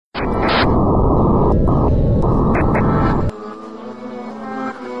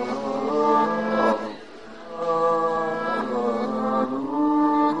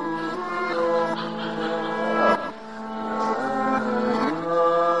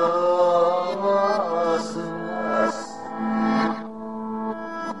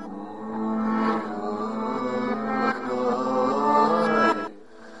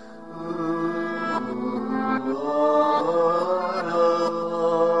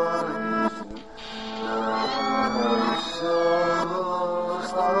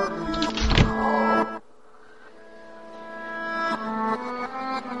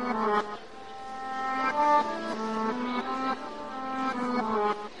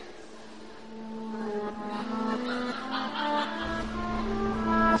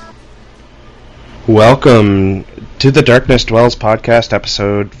Welcome to the Darkness Dwells podcast,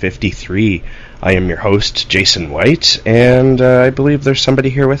 episode 53. I am your host, Jason White, and I believe there's somebody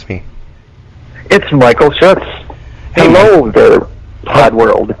here with me. It's Michael Schutz. Hey, hello there, pod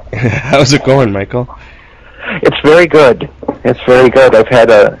world. How's it going, Michael? It's very good. It's very good. I've had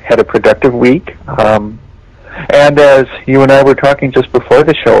a productive week. And as you and I were talking just before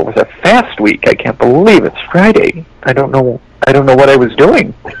the show, it was a fast week. I can't believe it's Friday. I don't know what I was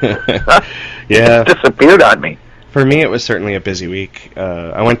doing. Yeah, it disappeared on me. For me, it was certainly a busy week.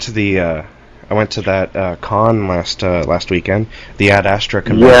 I went to that con last weekend, the Ad Astra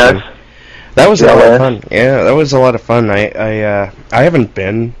convention. Yes. That was a lot of fun. Yeah, that was a lot of fun. I haven't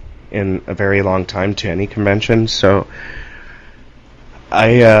been in a very long time to any convention, so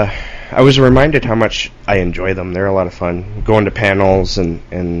I was reminded how much I enjoy them. They're a lot of fun. Going to panels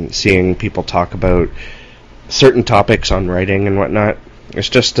and seeing people talk about certain topics on writing and whatnot. It's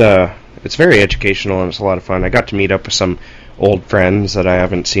just it's very educational and it's a lot of fun. I got to meet up with some old friends that I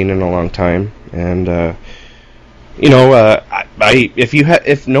haven't seen in a long time, and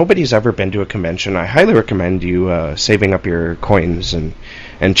if nobody's ever been to a convention, I highly recommend you saving up your coins and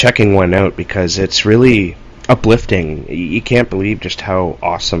checking one out, because it's really uplifting. You can't believe just how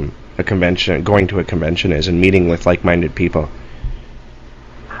awesome going to a convention is and meeting with like-minded people.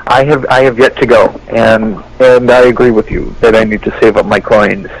 I have yet to go, and I agree with you that I need to save up my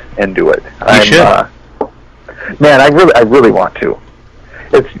coins and do it. You should. Man, I really want to.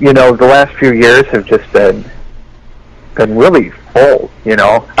 It's the last few years have just been really full.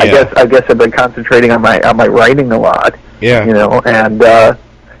 Yeah. I guess I've been concentrating on my writing a lot. Yeah. And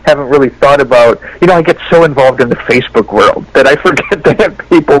haven't really thought about. I get so involved in the Facebook world that I forget that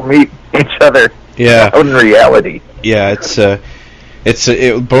people meet each other. Yeah. Out in reality. Yeah,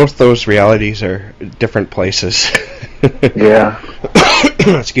 both those realities are different places. Yeah.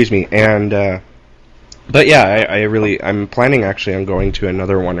 Excuse me. And but yeah, I'm planning actually on going to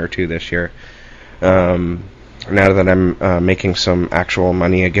another one or two this year. Now that I'm making some actual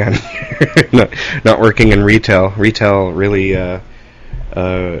money again, not working in retail. Retail really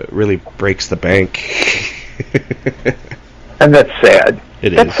breaks the bank. And that's sad.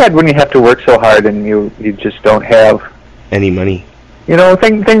 That's sad when you have to work so hard and you just don't have any money.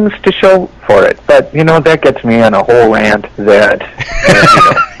 Things to show for it. But, that gets me on a whole rant that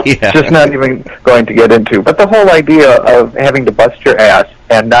yeah. Just not even going to get into. But the whole idea of having to bust your ass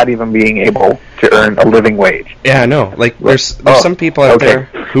and not even being able to earn a living wage. Yeah, I know. Like, there's some people out there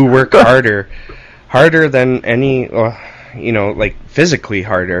who work harder than any, like physically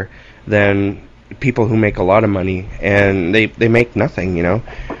harder than people who make a lot of money, and they make nothing, Yeah.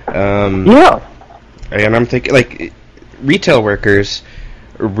 And I'm thinking, like, retail workers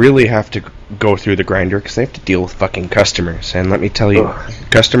really have to go through the grinder because they have to deal with fucking customers. And let me tell you,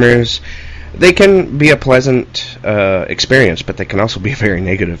 customers, they can be a pleasant experience, but they can also be a very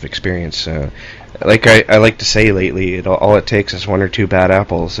negative experience. Like I like to say lately, all it takes is one or two bad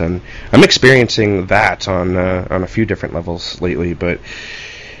apples, and I'm experiencing that on a few different levels lately. But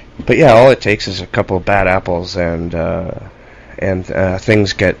yeah, all it takes is a couple of bad apples, and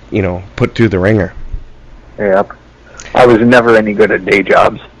things get put through the ringer. Yep. I was never any good at day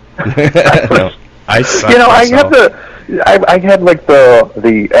jobs. No, I suck I myself. had like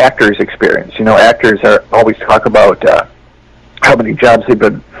the actors experience. Actors always talk about how many jobs they've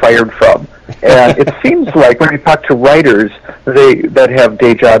been fired from, and it seems like when you talk to writers, that have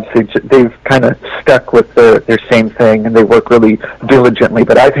day jobs, they've kind of stuck with their same thing and they work really diligently.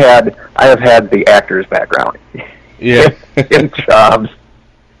 But I have had the actor's background. Yeah. in jobs.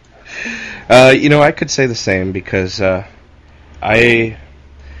 I could say the same because I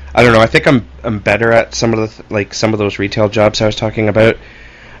don't know. I think I'm better at some of those retail jobs I was talking about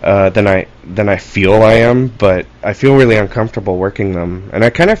than I feel I am. But I feel really uncomfortable working them, and I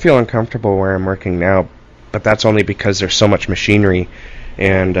kind of feel uncomfortable where I'm working now. But that's only because there's so much machinery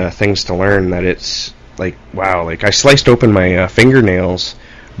and things to learn that it's like, wow. Like, I sliced open my fingernails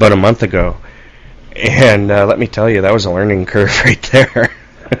about a month ago, and let me tell you, that was a learning curve right there.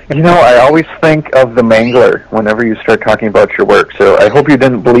 I always think of the mangler whenever you start talking about your work, so I hope you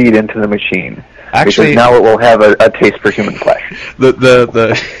didn't bleed into the machine. Actually, because now it will have a taste for human flesh.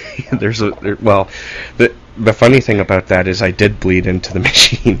 The funny thing about that is I did bleed into the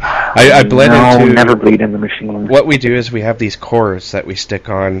machine. I bled into... No, never bleed in the machine. What we do is we have these cores that we stick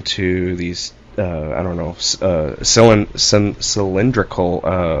on to these, cylindrical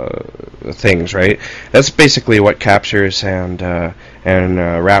things, right? That's basically what captures and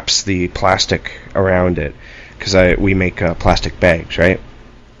wraps the plastic around it, because we make plastic bags, right?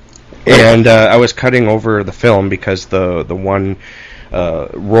 And I was cutting over the film because the one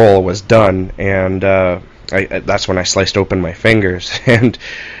roll was done, and that's when I sliced open my fingers. And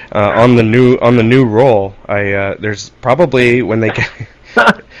on the new roll, there's probably when they get.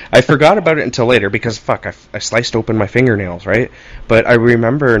 I forgot about it until later because I sliced open my fingernails, right? But I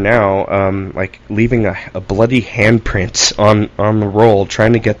remember now, like leaving a bloody handprint on the roll,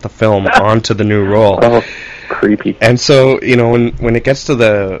 trying to get the film onto the new roll. Oh, creepy! And so when it gets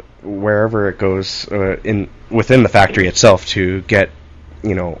to wherever it goes within the factory itself to get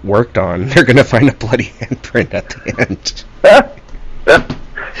worked on, they're going to find a bloody handprint at the end.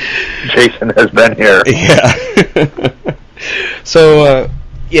 Jason has been here. Yeah. So,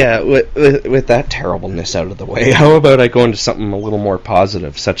 with that terribleness out of the way, how about I go into something a little more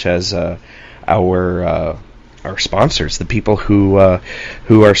positive, such as our sponsors, the people who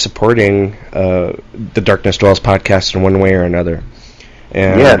are supporting the Darkness Dwells podcast in one way or another.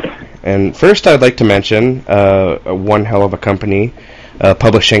 And, yes. And first, I'd like to mention one hell of a company,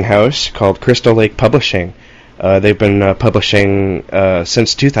 publishing house called Crystal Lake Publishing. They've been publishing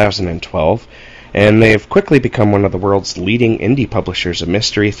since 2012. And they have quickly become one of the world's leading indie publishers of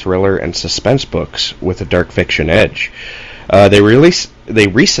mystery, thriller, and suspense books with a dark fiction edge. They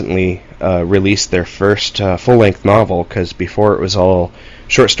recently released their first full-length novel, because before it was all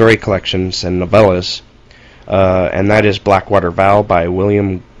short story collections and novellas, and that is Blackwater Val by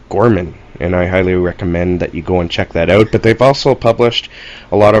William Gorman. And I highly recommend that you go and check that out. But they've also published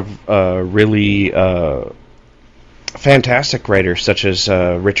a lot of really fantastic writers, such as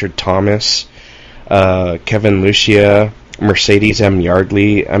Richard Thomas, Kevin Lucia, Mercedes M.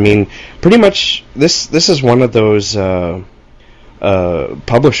 Yardley. I mean, pretty much this is one of those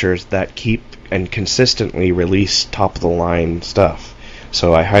publishers that keep and consistently release top-of-the-line stuff.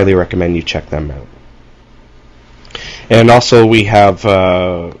 So I highly recommend you check them out. And also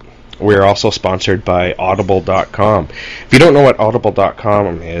we're also sponsored by Audible.com. If you don't know what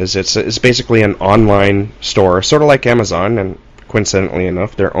Audible.com is, it's basically an online store, sort of like Amazon, and coincidentally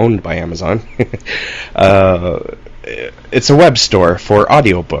enough, they're owned by Amazon. It's a web store for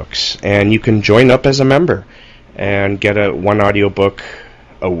audiobooks, and you can join up as a member and get one audiobook,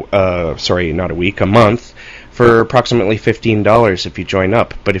 a month, for approximately $15 if you join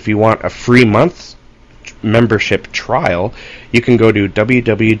up. But if you want a free month membership trial, you can go to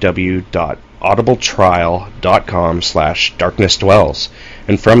www.audibletrial.com/darknessdwells,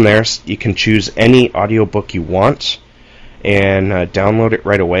 and from there you can choose any audiobook you want and download it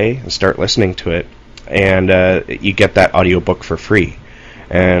right away and start listening to it, and you get that audiobook for free.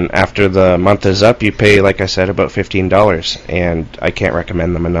 And after the month is up, you pay, like I said, about $15, and I can't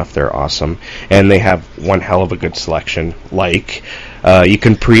recommend them enough. They're awesome, and they have one hell of a good selection. Like, you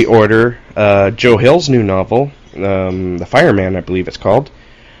can pre-order Joe Hill's new novel, The Fireman, I believe it's called.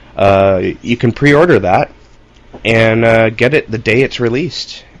 You can pre-order that and get it the day it's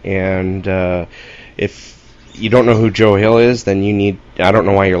released. And if you don't know who Joe Hill is, then I don't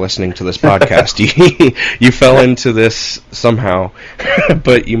know why you're listening to this podcast. You fell into this somehow,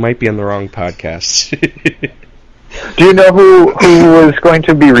 but you might be on the wrong podcast. Do you know who was going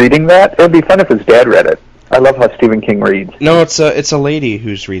to be reading that? It'd be fun if his dad read it. I love how Stephen King reads. No, it's a lady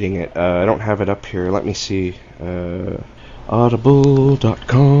who's reading it. I don't have it up here. Let me see.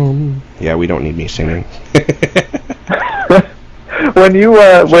 Audible.com. Yeah, we don't need me singing. When you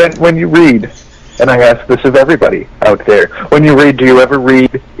read, and I ask this of everybody out there, when you read, do you ever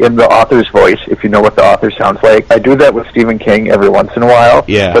read in the author's voice, if you know what the author sounds like? I do that with Stephen King every once in a while,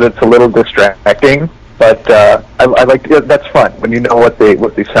 yeah, but it's a little distracting. But I like that's fun when you know what they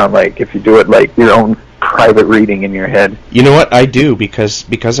sound like. If you do it like your own private reading in your head. You know what I do, because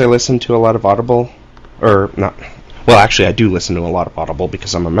I listen to a lot of Audible, or not. Well, actually, I do listen to a lot of Audible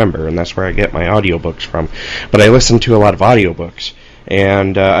because I'm a member, and that's where I get my audiobooks from. But I listen to a lot of audiobooks.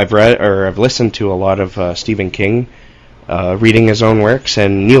 And I've listened to a lot of Stephen King reading his own works,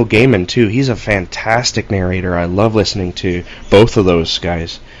 and Neil Gaiman too. He's a fantastic narrator. I love listening to both of those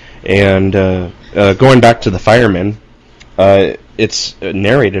guys. And going back to The Fireman, it's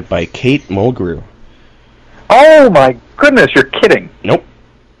narrated by Kate Mulgrew. Oh my goodness, you're kidding. Nope.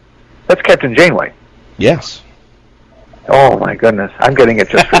 That's Captain Janeway. Yes. Oh my goodness, I'm getting it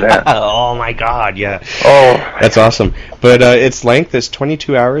just for that. Oh my god, yeah. Oh, that's awesome. But its length is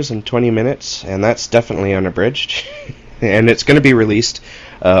 22 hours and 20 minutes, and that's definitely unabridged. And it's going to be released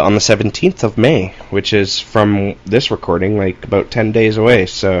on the 17th of May, which is from this recording, like about 10 days away.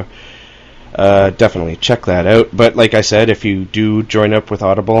 So definitely check that out. But like I said, if you do join up with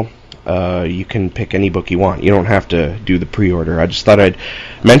Audible, you can pick any book you want. You don't have to do the pre-order. I just thought I'd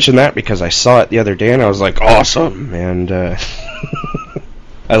mention that because I saw it the other day and I was like, awesome. And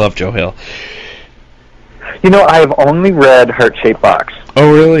I love Joe Hill. I have only read Heart-Shaped Box.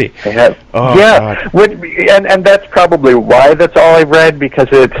 Oh, really? I have. Oh, yeah, and that's probably why that's all I read, because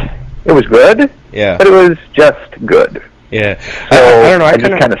it was good. Yeah. But it was just good. Yeah. So I don't know. I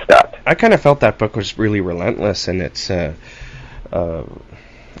just kind of stopped. I kind of felt that book was really relentless, and it's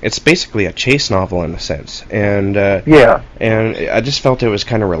basically a chase novel in a sense, and and I just felt it was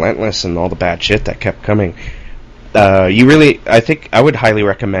kind of relentless and all the bad shit that kept coming. I think I would highly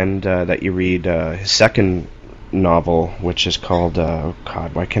recommend that you read his second novel, which is called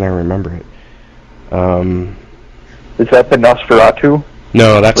God, why can't I remember it? Is that the Nosferatu?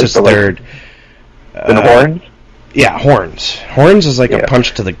 No, that's his third. The Horns? Yeah, Horns. Horns is like a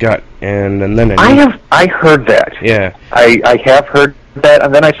punch to the gut, and then I heard that. Yeah, I have heard that,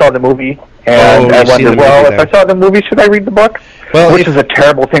 and then I saw the movie, and I wondered, if I saw the movie, should I read the book? Well, which is a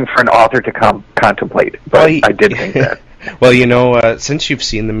terrible thing for an author to contemplate, but I did think that. Well, since you've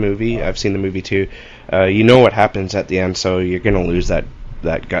seen the movie, I've seen the movie too, you know what happens at the end, so you're going to lose that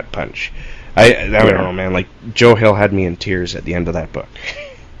gut punch. I don't know, man, like, Joe Hill had me in tears at the end of that book.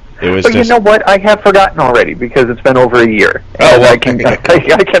 But you know what? I have forgotten already, because it's been over a year. Oh, well, I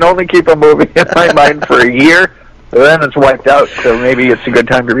can only keep a movie in my mind for a year, then it's wiped out, so maybe it's a good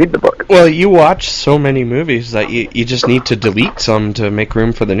time to read the book. Well, you watch so many movies that you just need to delete some to make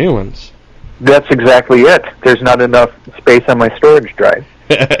room for the new ones. That's exactly it. There's not enough space on my storage drive.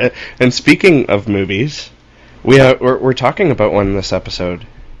 And speaking of movies, we're talking about one this episode.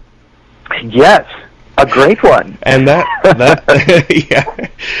 Yes, a great one. And that yeah,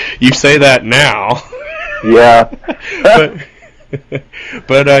 you say that now. Yeah.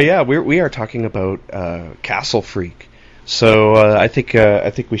 But yeah, we are talking about Castle Freak. So I think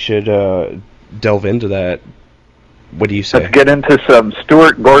we should delve into that. What do you say? Let's get into some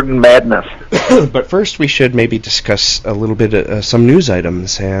Stuart Gordon madness. But first, we should maybe discuss a little bit of some news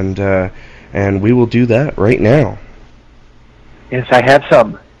items, and we will do that right now. Yes, I have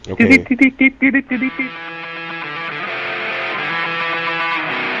some. Okay.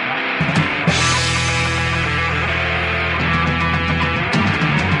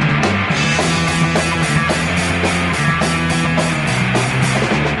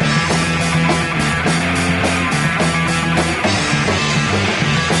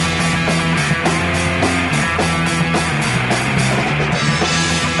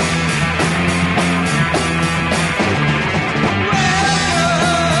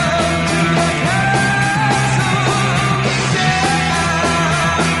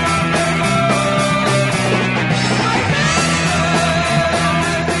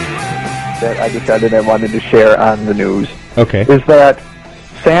 That I decided I wanted to share on the news. Okay. Is that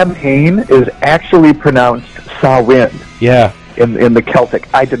Sam Hain is actually pronounced Samhain. Yeah. In the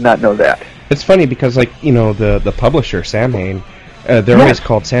Celtic. I did not know that. It's funny because, like, you know, the publisher, Sam Hain, they're always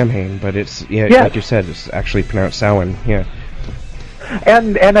called Sam Hain, but it's, like you said, it's actually pronounced Samhain, yeah.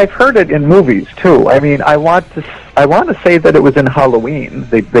 And I've heard it in movies, too. I mean, I want to say that it was in Halloween.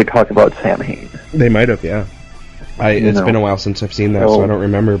 They talk about Sam Hain. They might have, yeah. It's been a while since I've seen that, so I don't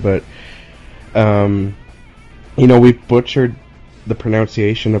remember, but, you know, we've butchered the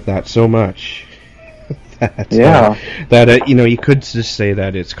pronunciation of that so much that you know, you could just say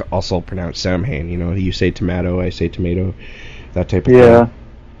that it's also pronounced Samhain. You know, you say tomato, I say tomato, that type of thing. Yeah,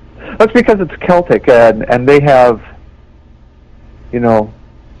 that's because it's Celtic, and they have, you know,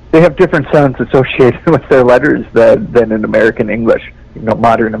 they have different sounds associated with their letters than in American English, you know,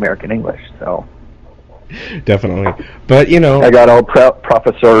 modern American English. So definitely, but you know, I got all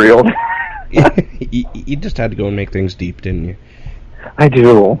professorial. You just had to go and make things deep, didn't you? I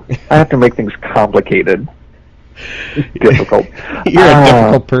do. I have to make things complicated. It's difficult. You're a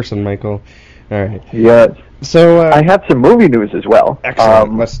difficult person, Michael. All right. Yes. So I have some movie news as well.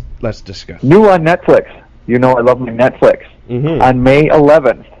 Excellent. Let's discuss. New on Netflix. You know I love my Netflix. Mm-hmm. On May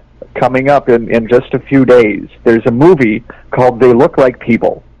 11th, coming up in just a few days, there's a movie called They Look Like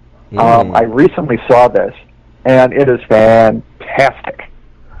People. I recently saw this, and it is fantastic.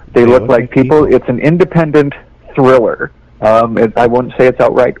 They Look Like People. It's an independent thriller. I wouldn't say it's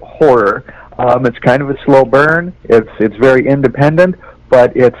outright horror. It's kind of a slow burn. It's very independent,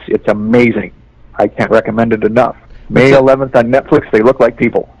 but it's amazing. I can't recommend it enough. May 11th on Netflix. They Look Like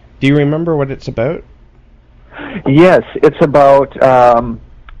People. Do you remember what it's about? Yes, it's about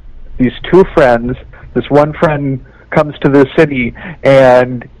these two friends. This one friend comes to the city,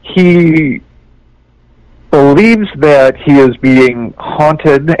 and he believes that he is being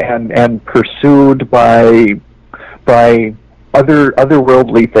haunted and pursued by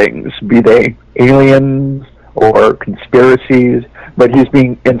otherworldly things, be they aliens or conspiracies, but he's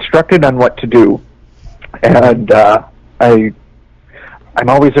being instructed on what to do. And I'm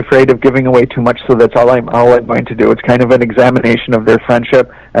always afraid of giving away too much, so that's all I'm going to do. It's kind of an examination of their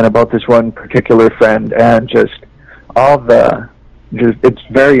friendship and about this one particular friend, and just it's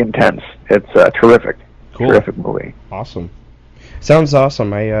very intense. It's terrific. Cool. Terrific movie. Awesome. Sounds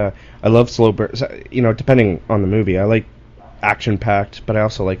awesome. I love slow burns. You know, depending on the movie, I like action-packed, but I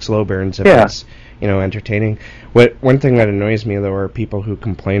also like slow burns if it's, you know, entertaining. One thing that annoys me, though, are people who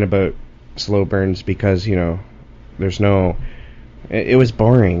complain about slow burns because, you know, there's no... It was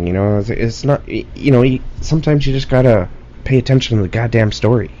boring, you know. It's not... You know, sometimes you just gotta pay attention to the goddamn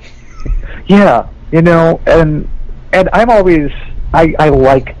story. Yeah, you know, and I'm always... I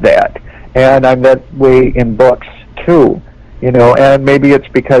like that. And I'm that way in books, too. You know, and maybe it's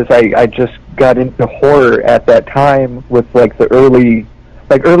because I just got into horror at that time with, like, the early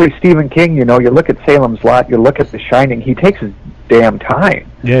Stephen King, you know. You look at Salem's Lot, you look at The Shining, he takes his damn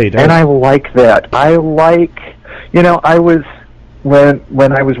time. Yeah, he does. And I like that. I like, you know,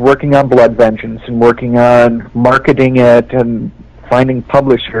 when I was working on Blood Vengeance and working on marketing it and finding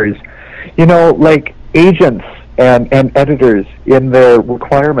publishers, you know, like agents and editors in their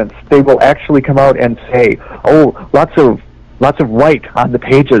requirements, they will actually come out and say, oh, lots of white on the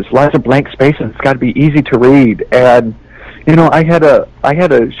pages, lots of blank spaces, it's got to be easy to read. And, you know, I had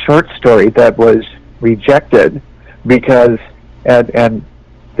a short story that was rejected because, and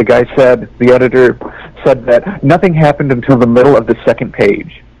the editor said that nothing happened until the middle of the second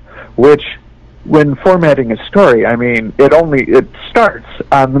page, which, when formatting a story, I mean, it starts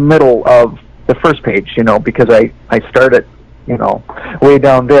on the middle of the first page, you know, because I start it, you know, way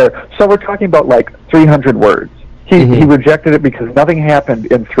down there. So we're talking about like 300 words. He rejected it because nothing happened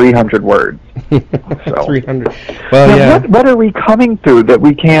in 300 words. So 300. Well, now, yeah. What are we coming through that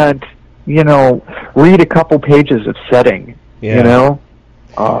we can't, you know, read a couple pages of setting? Yeah. You know.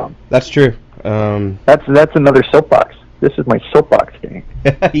 That's true. That's another soapbox. This is my soapbox day.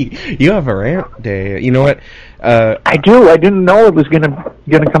 You have a rant day. You know what? I do. I didn't know it was gonna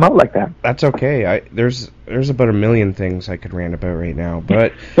come out like that. That's okay. There's about a million things I could rant about right now,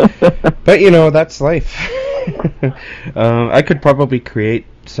 but you know, that's life. I could probably create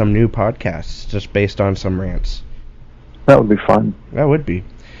some new podcasts just based on some rants. That would be fun. That would be.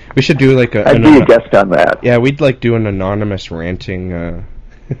 We should do like I'd be a guest on that. Yeah, we'd like do an anonymous ranting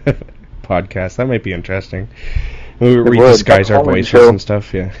podcast. That might be interesting. We disguise our voices and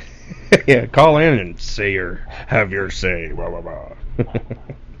stuff. Yeah, yeah. Call in and have your say. Blah blah blah.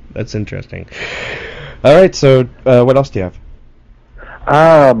 That's interesting. All right. So, what else do you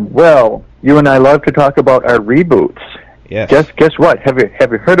have? Well, you and I love to talk about our reboots. Yes. Guess what? Have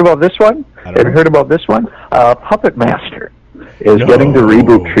you heard about this one? Have you heard about this one? Puppet Master is getting the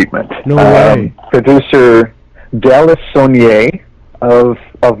reboot treatment. No way. Producer Dallas Saunier of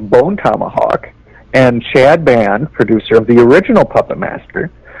Bone Tomahawk and Chad Ban, producer of the original Puppet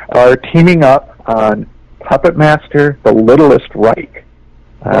Master, are teaming up on Puppet Master: The Littlest Reich.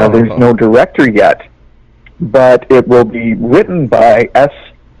 There's no director yet, but it will be written by S.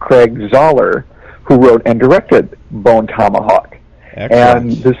 Craig Zoller, who wrote and directed Bone Tomahawk. Excellent.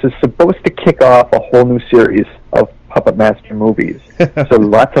 And this is supposed to kick off a whole new series of Puppet Master movies. So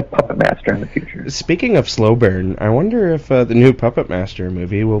lots of Puppet Master in the future. Speaking of slow burn, I wonder if the new Puppet Master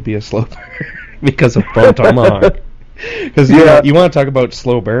movie will be a slow burn because of Bone Tomahawk. Because you want to talk about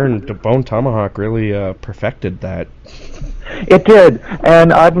slow burn, Bone Tomahawk really perfected that. It did,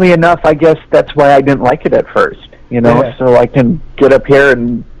 and oddly enough, I guess that's why I didn't like it at first. You know, so I can get up here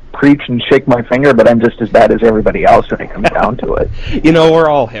and preach and shake my finger, but I'm just as bad as everybody else when it comes down to it. You know, we're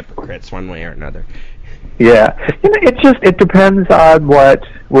all hypocrites one way or another. Yeah, you know, it depends on what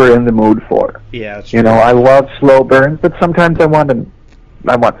we're in the mood for. Yeah, that's true. You know, I love slow burns, but sometimes I want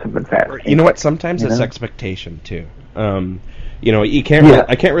something fast. You know what? Sometimes it's expectation too. You know, you can't.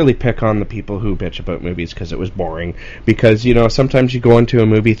 I can't really pick on the people who bitch about movies because it was boring. Because you know, sometimes you go into a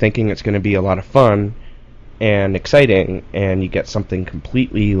movie thinking it's going to be a lot of fun and exciting, and you get something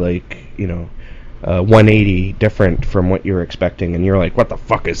completely like 180 different from what you were expecting, and you're like, "What the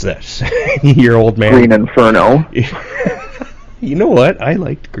fuck is this?" Your old man. Green Inferno. You know what? I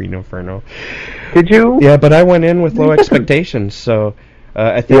liked Green Inferno. Did you? Yeah, but I went in with low expectations, so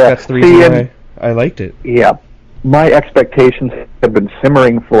I think that's the reason why I liked it. Yeah. My expectations have been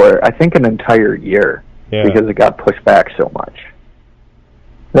simmering for, I think, an entire year because it got pushed back so much.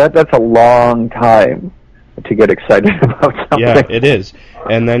 That's a long time to get excited about something. Yeah, it is.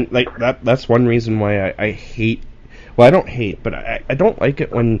 And then, like, that's one reason why I hate... Well, I don't hate, but I don't like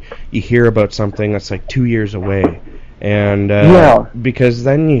it when you hear about something that's, like, 2 years away. And, because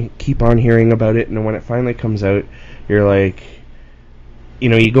then you keep on hearing about it, and when it finally comes out, you're like...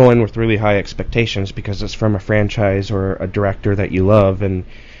 you go in with really high expectations because it's from a franchise or a director that you love, and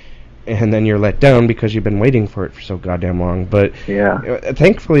then you're let down because you've been waiting for it for so goddamn long. But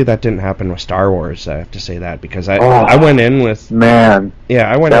thankfully that didn't happen with Star Wars. I have to say that, because I went in with that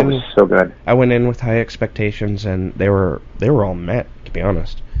was so good. I went in with high expectations, and they were all met, to be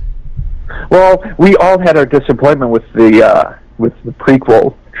honest. Well, we all had our disappointment with the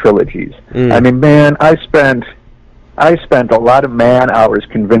prequel trilogies. I mean, man, I spent a lot of man hours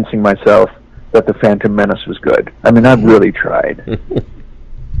convincing myself that The Phantom Menace was good. I mean, I really tried.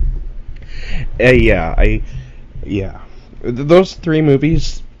 Those three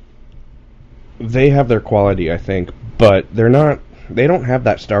movies, they have their quality, I think, but they don't have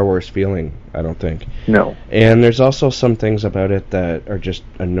that Star Wars feeling, I don't think. No. And there's also some things about it that are just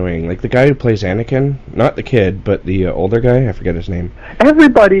annoying. Like the guy who plays Anakin, not the kid, but the older guy, I forget his name.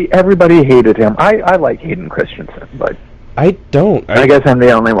 Everybody hated him. I like Hayden Christensen, but I don't. I guess I'm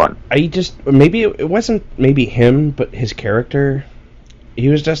the only one. Maybe it wasn't maybe him, but his character, he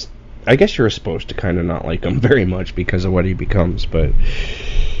was just, I guess you were supposed to kind of not like him very much because of what he becomes, but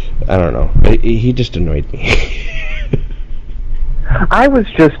I don't know. He just annoyed me. I was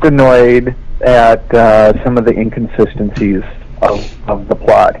just annoyed at some of the inconsistencies of the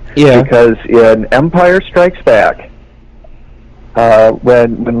plot. Yeah. Because in Empire Strikes Back,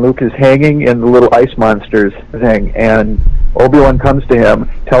 when Luke is hanging in the little ice monsters thing, and Obi-Wan comes to him,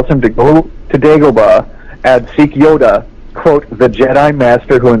 tells him to go to Dagobah and seek Yoda, quote, the Jedi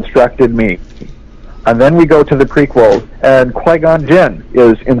Master who instructed me. And then we go to the prequel, and Qui-Gon Jinn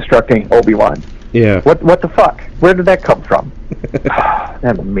is instructing Obi-Wan. Yeah. What the fuck? Where did that come from?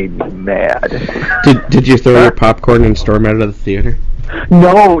 That made me mad. Did you throw your popcorn and storm out of the theater?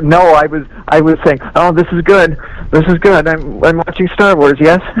 No. I was saying, oh, this is good. I'm watching Star Wars.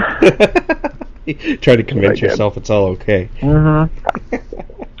 Yes. Try to convince yourself it's all okay. Mm-hmm.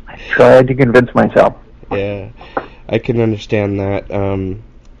 I tried to convince myself. Yeah, I can understand that.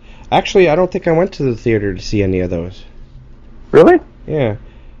 Actually, I don't think I went to the theater to see any of those. Really? Yeah.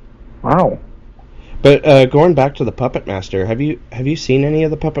 Wow. But going back to the Puppet Master, have you seen any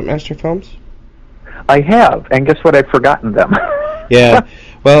of the Puppet Master films? I have, and guess what? I've forgotten them. Yeah.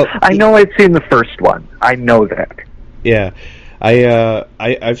 Well, I know I've seen the first one. I know that. Yeah.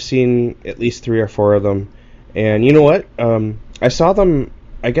 I've seen at least 3 or 4 of them, and you know what? I saw them,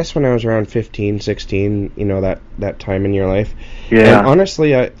 I guess, when I was around 15, 16. You know, that time in your life. Yeah. And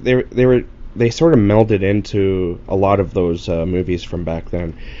honestly, they sort of melded into a lot of those movies from back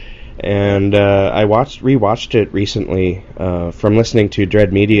then. And I rewatched it recently from listening to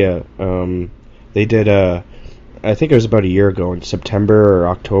Dread Media. They did I think it was about a year ago, in September or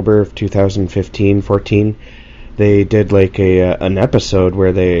October of 2015-14. They did like an episode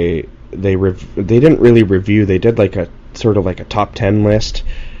where they didn't really review. They did like a sort of like a top 10 list,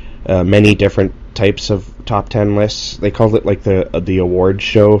 many different types of top 10 lists. They called it like the award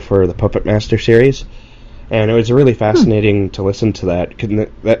show for the Puppet Master series. And it was really fascinating to listen to that.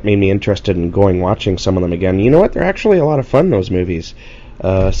 That made me interested in watching some of them again. You know what? They're actually a lot of fun, those movies.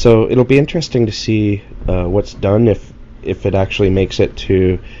 So it'll be interesting to see what's done if it actually makes it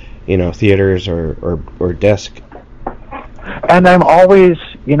to, theaters or disc. And I'm always,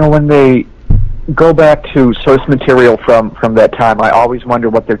 when they go back to source material from that time, I always wonder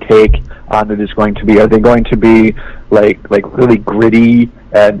what their take on it is going to be. Are they going to be like really gritty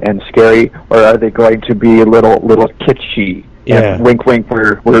and scary, or are they going to be a little kitschy? Yeah. And wink, wink.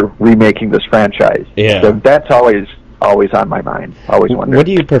 We're remaking this franchise. Yeah. So that's always on my mind. Always wonder. What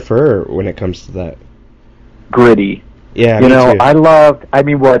do you prefer when it comes to that? Gritty. Yeah. Me too. I loved. I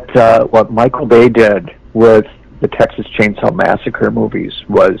mean, what Michael Bay did with the Texas Chainsaw Massacre movies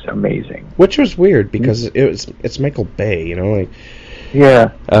was amazing. Which was weird because it's Michael Bay,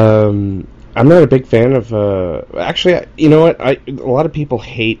 Yeah. I'm not a big fan of. Actually, you know what? A lot of people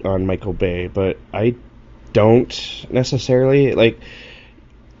hate on Michael Bay, but I don't necessarily like.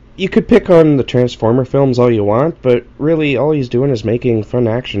 You could pick on the Transformer films all you want, but really all he's doing is making fun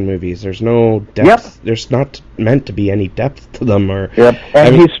action movies. There's no depth. Yep. There's not meant to be any depth to them.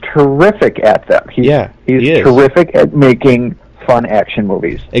 And he's terrific at them. He's he terrific at making fun action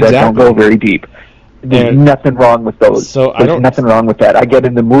movies exactly. that don't go very deep. There's nothing wrong with those. There's nothing wrong with that. I get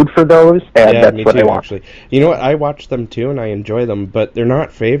in the mood for those, and that's what I want. Actually. You know what? I watch them too, and I enjoy them, but they're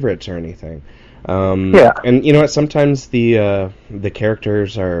not favorites or anything. And you know what? Sometimes the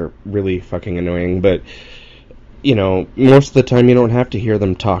characters are really fucking annoying, but most of the time you don't have to hear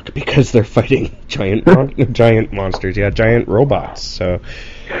them talk because they're fighting giant monsters, giant robots. So,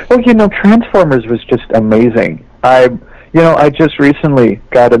 Transformers was just amazing. I just recently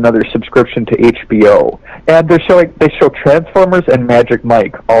got another subscription to HBO, and they show Transformers and Magic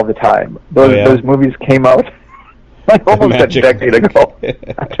Mike all the time. Those movies came out like almost a decade ago.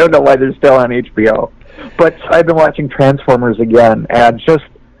 I don't know why they're still on HBO, but I've been watching Transformers again, and just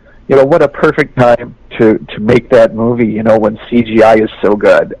what a perfect time to make that movie. When CGI is so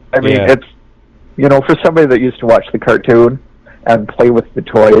good. I mean, it's for somebody that used to watch the cartoon and play with the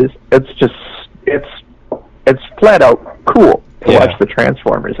toys, it's flat out cool to watch the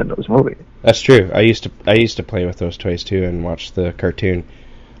Transformers in those movies. That's true. I used to play with those toys too and watch the cartoon.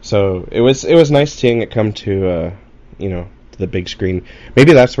 So it was nice seeing it come to to the big screen.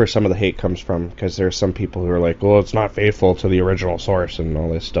 Maybe that's where some of the hate comes from, because there's some people who are like, well, it's not faithful to the original source and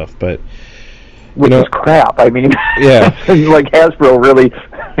all this stuff, but which is crap. I mean, like Hasbro really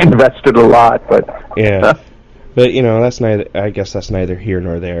invested a lot, but But that's neither. I guess that's neither here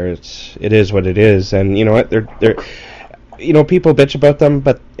nor there. It is what it is, and you know what? They're people bitch about them,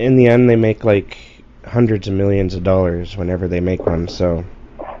 but in the end, they make like hundreds of millions of dollars whenever they make one. So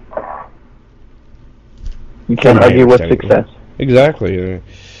you can't argue with success. Exactly.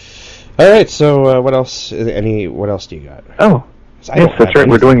 All right. So what else? What else do you got? Oh, yes, that's right.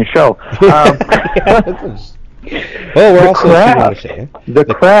 We're doing a show. Well, we're also the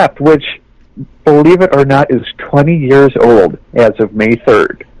Craft, which, believe it or not, is 20 years old as of May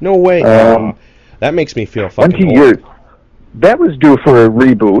 3rd. No way. That makes me feel fucking 20 years. That was due for a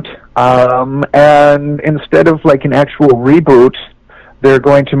reboot, and instead of like an actual reboot, they're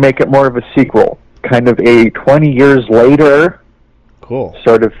going to make it more of a sequel, kind of a 20 years later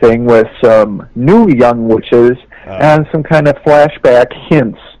sort of thing, with some new young witches and some kind of flashback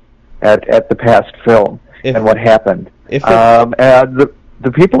hints at the past film and what happened. And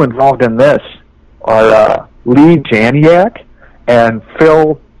the people involved in this are Lee Janiak and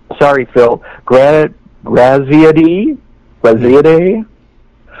Phil Graziadei,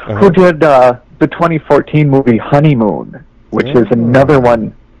 who did the 2014 movie Honeymoon, which is another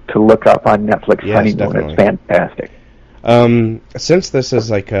one to look up on Netflix. Yes, Honeymoon, definitely. It's fantastic. Since this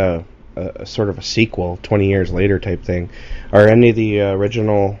is like a sort of a sequel, 20 years later type thing, are any of the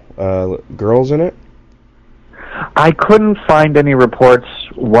original girls in it? I couldn't find any reports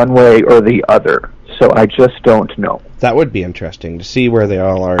one way or the other, so I just don't know. That would be interesting to see where they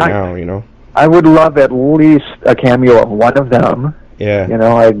all are now, I would love at least a cameo of one of them. Yeah.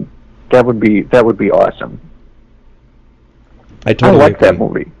 That would be awesome. I totally like agree. that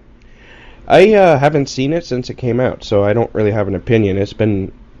movie. I haven't seen it since it came out, so I don't really have an opinion. It's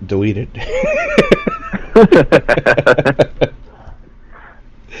been deleted.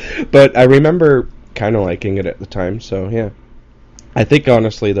 But I remember kind of liking it at the time, so yeah. I think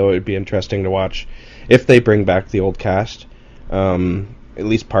honestly though it would be interesting to watch if they bring back the old cast, at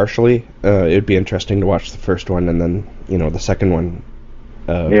least partially. It'd be interesting to watch the first one and then the second one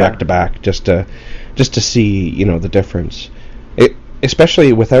back to back, just to see the difference.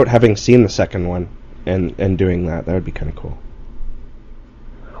 Especially without having seen the second one and doing that would be kind of cool.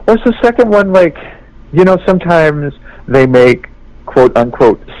 Was the second one like, sometimes they make quote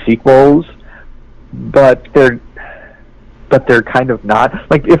unquote sequels, but they're kind of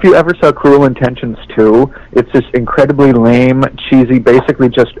not. Like, if you ever saw Cruel Intentions 2, it's this incredibly lame, cheesy, basically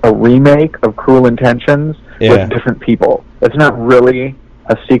just a remake of Cruel Intentions with different people. It's not really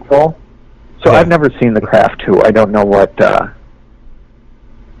a sequel. So I've never seen The Craft 2. I don't know what that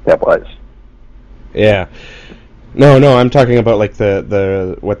was. Yeah. No, I'm talking about like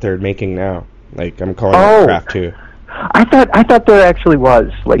the what they're making now. Like, I'm calling it Craft 2. I thought there actually was,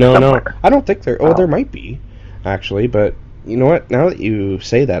 like, somewhere. No, I don't think there... there might be, actually, but you know what? Now that you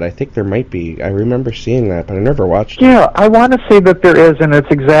say that, I think there might be. I remember seeing that, but I never watched it. Yeah, I want to say that there is, and it's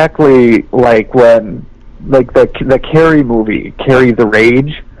exactly like when, like, the Carrie movie, Carrie the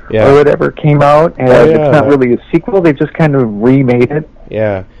Rage, or whatever, came out, and it's not really a sequel, they just kind of remade it.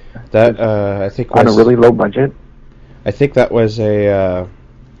 Yeah, that, I think was... On a really low budget. I think that was a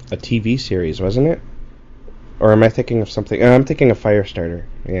TV series, wasn't it? Or am I thinking of something? I'm thinking of Firestarter.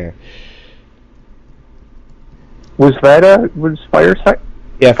 Yeah. Was Firestarter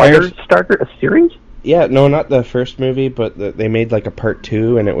a series? Yeah, no, not the first movie, but they made like a part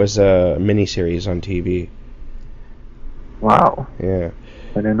 2, and it was a miniseries on TV. Wow. Yeah.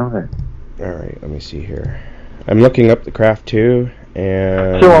 I didn't know that. All right, let me see here. I'm looking up The Craft 2,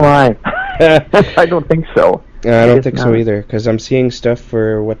 and... So am I. I don't think so. I don't think so either, because I'm seeing stuff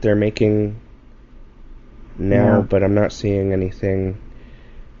for what they're making now, but I'm not seeing anything.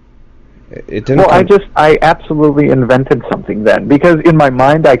 It didn't. Well, I absolutely invented something then, because in my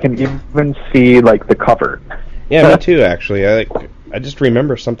mind I can even see like the cover. Yeah, me too. Actually, I just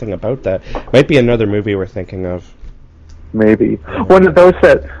remember something about that. Might be another movie we're thinking of. Maybe. One of those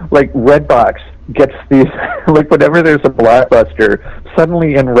that, like, Redbox gets these, like, whenever there's a blockbuster,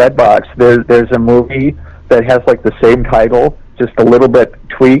 suddenly in Redbox there's a movie that has, like, the same title, just a little bit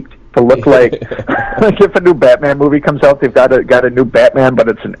tweaked to look like, like if a new Batman movie comes out, they've got a new Batman, but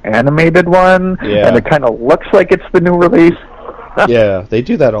it's an animated one, and it kind of looks like it's the new release. Yeah, they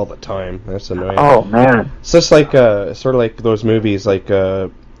do that all the time. That's annoying. Oh, man. It's just like, sort of like those movies, like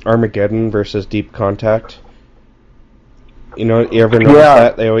Armageddon versus Deep Contact. You know, you ever notice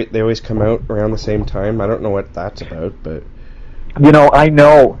that? They always come out around the same time. I don't know what that's about, but... You know, I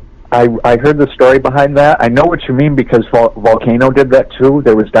know. I heard the story behind that. I know what you mean because Volcano did that too.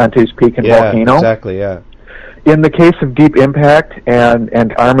 There was Dante's Peak and Volcano. Exactly, yeah. In the case of Deep Impact and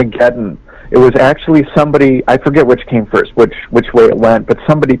Armageddon, it was actually somebody, I forget which came first, which way it went, but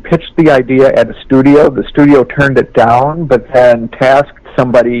somebody pitched the idea at a studio. The studio turned it down, but then tasked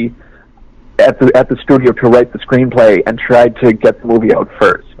somebody at the studio to write the screenplay and tried to get the movie out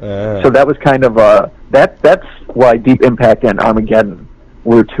first. So that was kind of that's why Deep Impact and Armageddon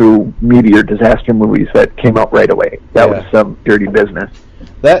were two meteor disaster movies that came out right away. That was some dirty business.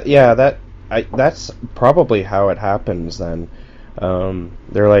 That's probably how it happens then.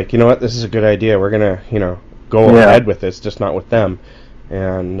 They're like, you know what, this is a good idea. We're gonna, go ahead with this, just not with them.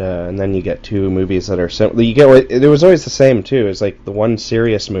 And then you get two movies that are similar. It was always the same too. It's like the one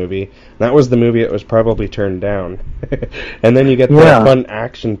serious movie. That was the movie that was probably turned down. And then you get the fun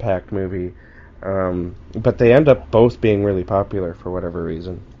action-packed movie. But they end up both being really popular for whatever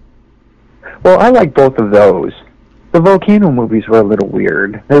reason. Well, I like both of those. The Volcano movies were a little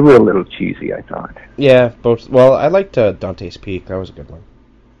weird. They were a little cheesy, I thought. Yeah, both. Well, I liked Dante's Peak. That was a good one.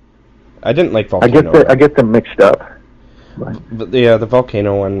 I didn't like Volcano. I get them mixed up. But the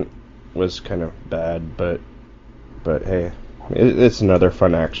Volcano one was kind of bad, but hey, it's another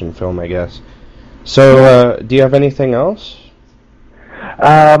fun action film, I guess. So, do you have anything else?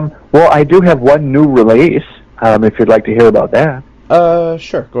 Well, I do have one new release, if you'd like to hear about that.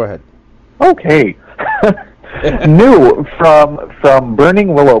 Sure, go ahead. Okay. New from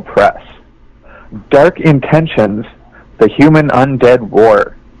Burning Willow Press. Dark Intentions, The Human Undead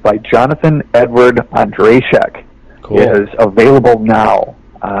War by Jonathan Edward Andrzejczyk. Is available now.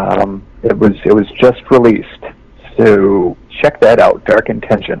 It was just released, so check that out. Dark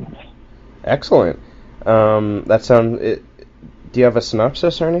Intentions. Excellent. That sounds. Do you have a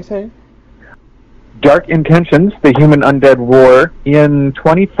synopsis or anything? Dark Intentions: The Human Undead War. In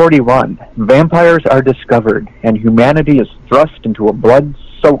 2041, vampires are discovered, and humanity is thrust into a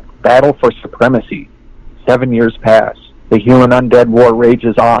blood-soaked battle for supremacy. 7 years pass. The Human Undead War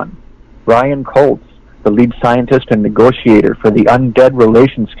rages on. Brian Colts, the lead scientist and negotiator for the Undead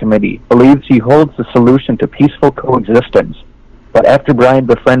Relations Committee, believes he holds the solution to peaceful coexistence. But after Brian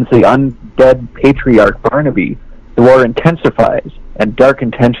befriends the undead patriarch Barnaby, the war intensifies and dark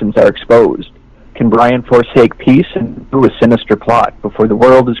intentions are exposed. Can Brian forsake peace and do a sinister plot before the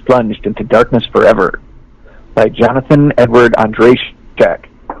world is plunged into darkness forever? By Jonathan Edward Andrzejczyk.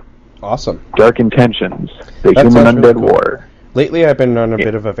 Awesome. Dark Intentions, The Human Undead War. Lately, I've been on a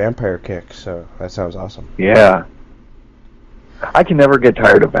bit of a vampire kick, so that sounds awesome. Yeah. I can never get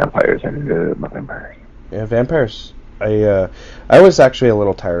tired of vampires. I love vampires. Yeah, vampires. I was actually a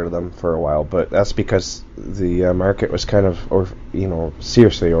little tired of them for a while, but that's because the market was kind of,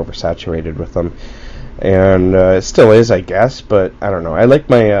 seriously oversaturated with them, and it still is, I guess. But I don't know. I like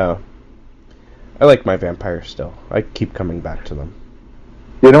my vampires still. I keep coming back to them.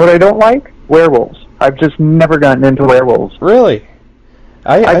 You know what I don't like? Werewolves. I've just never gotten into werewolves. Really?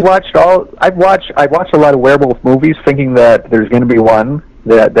 I've watched a lot of werewolf movies, thinking that there's going to be one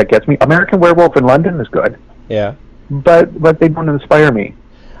that gets me. American Werewolf in London is good. Yeah. But they don't inspire me.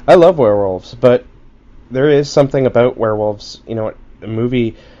 I love werewolves, but there is something about werewolves. A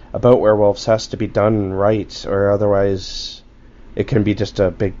movie about werewolves has to be done right, or otherwise it can be just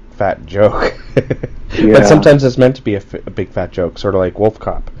a big fat joke. Yeah. But sometimes it's meant to be a big fat joke, sort of like Wolf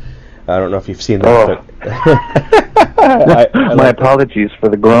Cop. I don't know if you've seen that, but my apologies for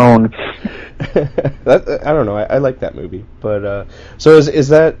the groan. I don't know. I like that movie, but so is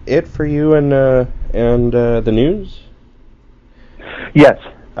that it for you and the news? Yes.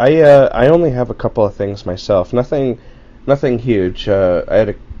 I only have a couple of things myself. Nothing huge. I had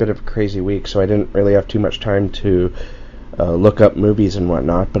a bit of a crazy week, so I didn't really have too much time to look up movies and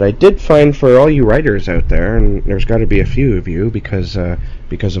whatnot. But I did find, for all you writers out there, and there's got to be a few of you because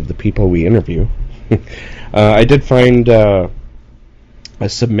of the people we interview, I did find a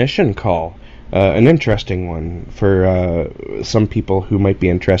submission call. An interesting one for some people who might be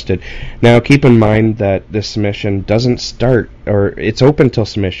interested. Now, keep in mind that this submission doesn't start, or it's open till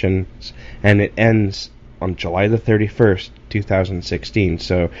submissions, and it ends on July the 31st, 2016.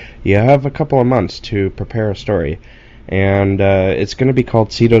 So you have a couple of months to prepare a story. And it's going to be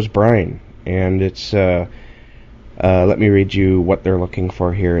called Cito's Brine. And it's, let me read you what they're looking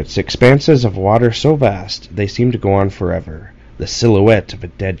for here. It's expanses of water so vast, they seem to go on forever. The silhouette of a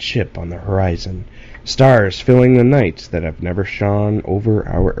dead ship on the horizon. Stars filling the nights that have never shone over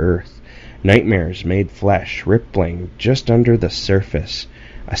our earth. Nightmares made flesh, rippling just under the surface.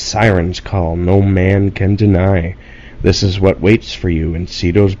 A siren's call no man can deny. This is what waits for you in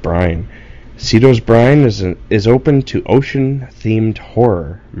Cito's Brine. Cito's Brine is open to ocean-themed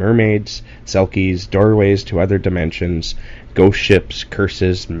horror, mermaids, selkies, doorways to other dimensions, ghost ships,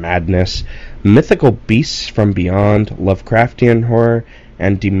 curses, madness, mythical beasts from beyond, Lovecraftian horror,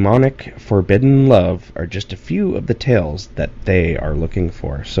 and demonic forbidden love are just a few of the tales that they are looking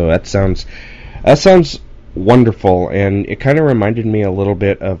for. So that sounds wonderful, and it kind of reminded me a little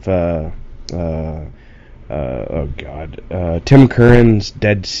bit of Tim Curran's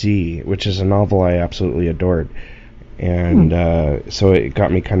Dead Sea, which is a novel I absolutely adored. And so it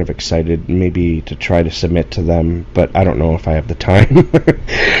got me kind of excited maybe to try to submit to them, but I don't know if I have the time.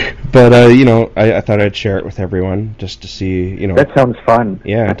 But, I thought I'd share it with everyone just to see, That sounds fun.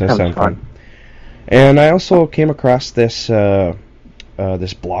 Yeah, it does sound fun. And I also came across this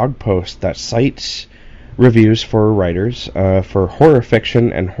this blog post that cites reviews for writers for horror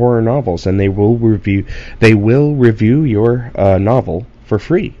fiction and horror novels, and they will review your novel for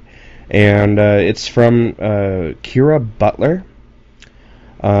free. And it's from Kira Butler.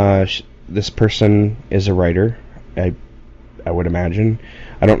 This person is a writer, I would imagine.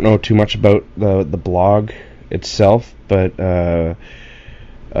 I don't know too much about the blog itself, but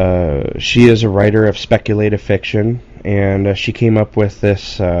she is a writer of speculative fiction, and she came up with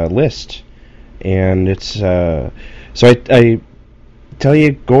this list. And it's so I tell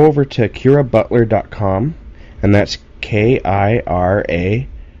you, go over to kirabutler.com, and that's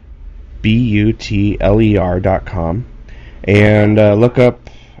KIRABUTLER.com, and look up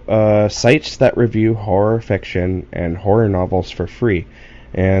sites that review horror fiction and horror novels for free.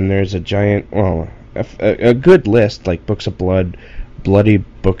 And there's a good list, like Books of Blood, Bloody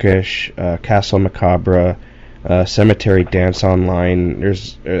Bookish, Castle Macabre, Cemetery Dance Online.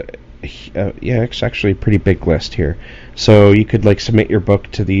 There's it's actually a pretty big list here. So you could submit your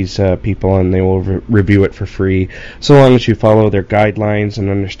book to these people, and they will review it for free, so long as you follow their guidelines and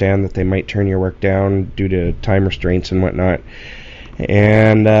understand that they might turn your work down due to time restraints and whatnot.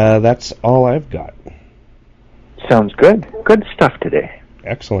 And that's all I've got. Sounds good. Good stuff today.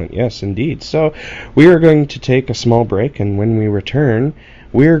 Excellent. Yes, indeed. So we are going to take a small break, and when we return,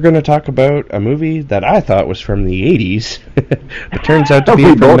 we're going to talk about a movie that I thought was from the 80s. It turns out to be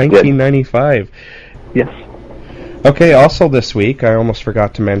from 1995. Yes. Okay, also this week, I almost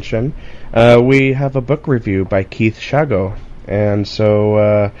forgot to mention, we have a book review by Keith Shago. And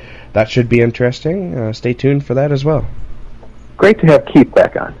so that should be interesting. Stay tuned for that as well. Great to have Keith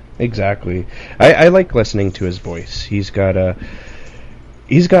back on. Exactly. I like listening to his voice. He's got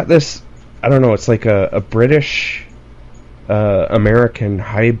this, I don't know, it's like a British American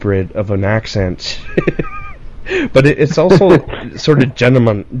hybrid of an accent. But it's also sort of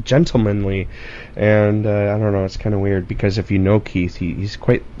gentlemanly, and I don't know, it's kind of weird, because if you know Keith, he's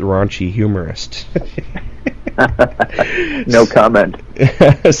quite the raunchy humorist. No comment.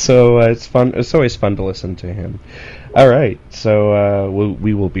 So it's fun. It's always fun to listen to him. All right, so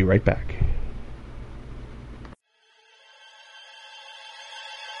we will be right back.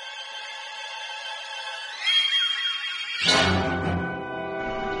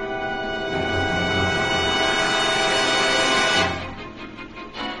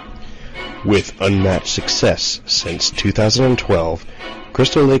 With unmatched success since 2012,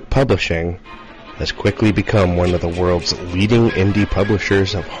 Crystal Lake Publishing has quickly become one of the world's leading indie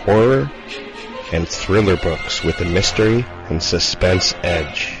publishers of horror and thriller books with a mystery and suspense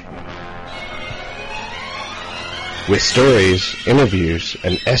edge. With stories, interviews,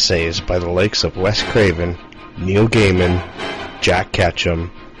 and essays by the likes of Wes Craven, Neil Gaiman, Jack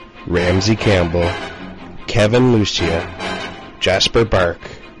Ketchum, Ramsey Campbell, Kevin Lucia, Jasper Bark,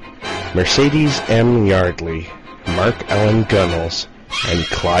 Mercedes M. Yardley, Mark Allen Gunnels, and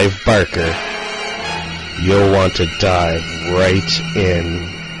Clive Barker, you'll want to dive right in.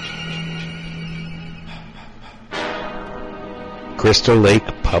 Crystal Lake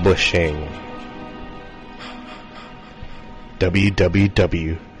Publishing.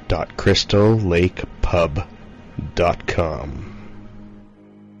 www.crystallakepub.com.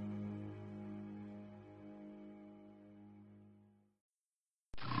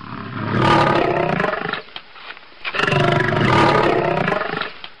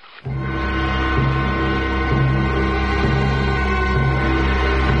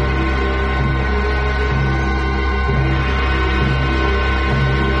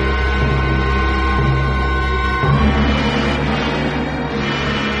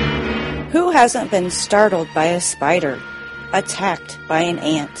 Who hasn't been startled by a spider, attacked by an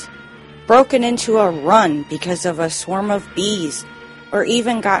ant, broken into a run because of a swarm of bees, or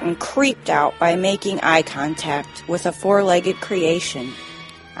even gotten creeped out by making eye contact with a four-legged creation?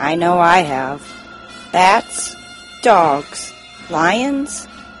 I know I have. Bats, dogs, lions,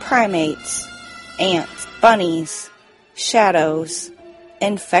 primates, ants, bunnies, shadows,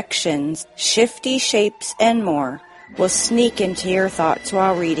 infections, shifty shapes, and more will sneak into your thoughts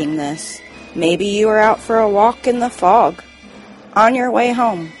while reading this. Maybe you are out for a walk in the fog, on your way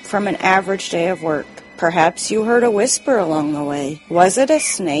home from an average day of work. Perhaps you heard a whisper along the way. Was it a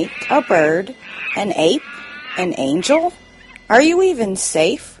snake, a bird, an ape, an angel? Are you even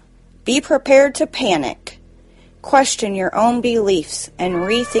safe? Be prepared to panic. Question your own beliefs and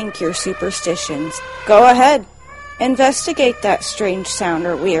rethink your superstitions. Go ahead. Investigate that strange sound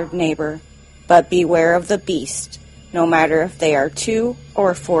or weird neighbor. But beware of the beast, no matter if they are two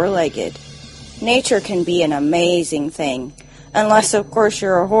or four-legged. Nature can be an amazing thing, unless of course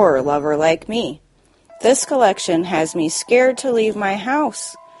you're a horror lover like me. This collection has me scared to leave my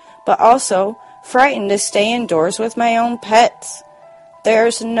house, but also frightened to stay indoors with my own pets.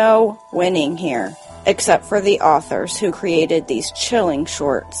 There's no winning here, except for the authors who created these chilling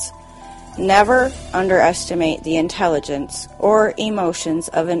shorts. Never underestimate the intelligence or emotions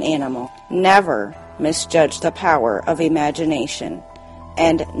of an animal. Never misjudge the power of imagination.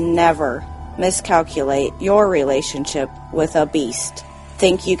 And never miscalculate your relationship with a beast.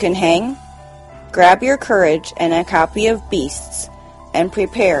 Think you can hang? Grab your courage and a copy of Beasts and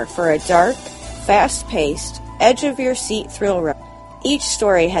prepare for a dark, fast-paced, edge-of-your-seat thrill ride. Each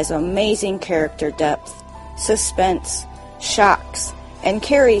story has amazing character depth, suspense, shocks, and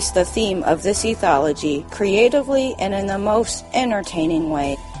carries the theme of this ethology creatively and in the most entertaining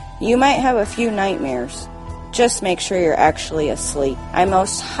way. You might have a few nightmares. Just make sure you're actually asleep. I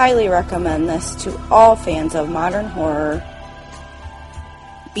most highly recommend this to all fans of modern horror.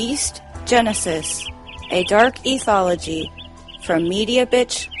 Beast Genesis, a dark ethology from Media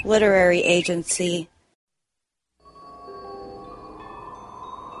Bitch Literary Agency.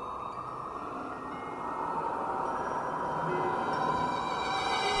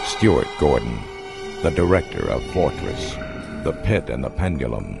 Stuart Gordon, the director of Fortress, The Pit and the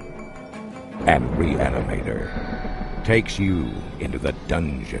Pendulum, and Reanimator, takes you into the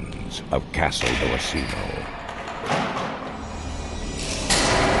dungeons of Castle d'Orsino.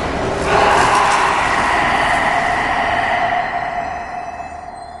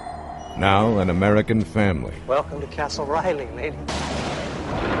 Now an American family. Welcome to Castle Riley, lady.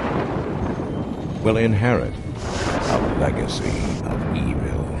 Will inherit a legacy of evil.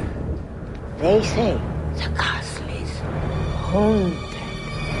 They say the castle is haunted.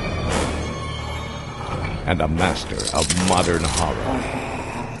 And a master of modern horror.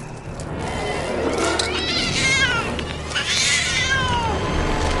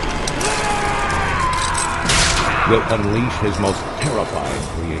 Will unleash his most terrifying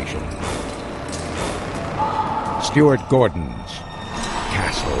creation. Stuart Gordon's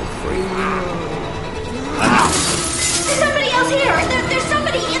Castle Freak. There's somebody else here! There's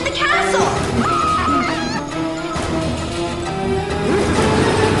somebody in the castle!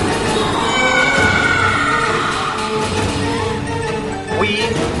 We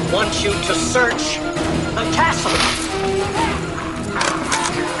want you to search the castle.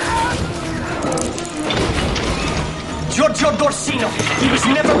 Giorgio Dorsino. He was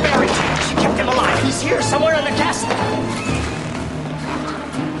never buried. She kept him alive. He's here somewhere in the castle.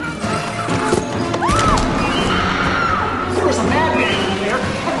 There was a madman in there,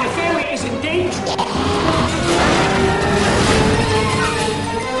 and my family is in danger.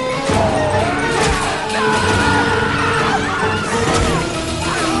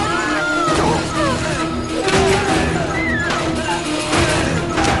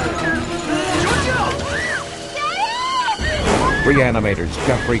 Reanimators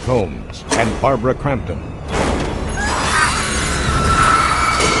Jeffrey Combs and Barbara Crampton.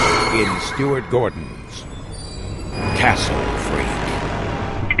 In Stuart Gordon's Castle Freak.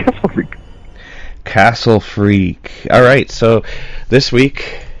 Castle Freak. Castle Freak. All right, so this week's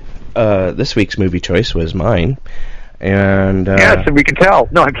movie choice was mine, and yeah, so we can tell.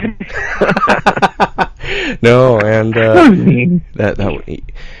 No, I'm kidding. no, and That was mean.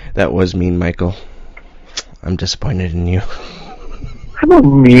 That was mean, Michael. I'm disappointed in you. I'm a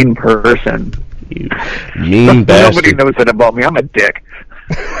mean person. You mean bastard. Nobody knows that about me. I'm a dick.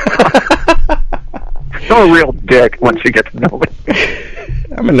 I'm a real dick once you get to know me.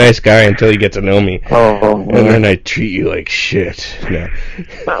 I'm a nice guy until you get to know me. Oh, and then I treat you like shit. No.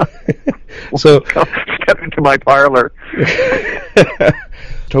 So step into my parlor.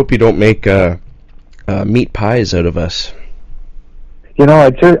 hope you don't make meat pies out of us. You know,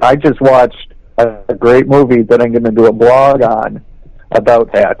 I just watched a great movie that I'm going to do a blog on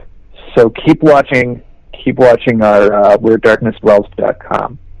about that. So keep watching our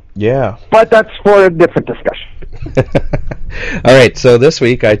WhereDarknessDwells.com. Yeah. But that's for a different discussion. All right, so this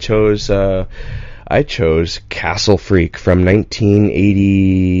week I chose Castle Freak from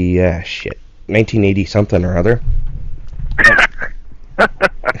 1980 something or other.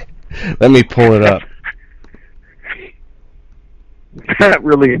 Let me pull it up. That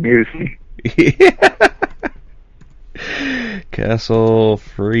really amused me. Yeah. Castle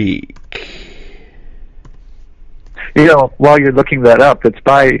Freak. You know, while you're looking that up, it's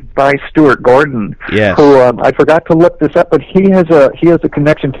by Stuart Gordon. Yes. Who I forgot to look this up, but he has a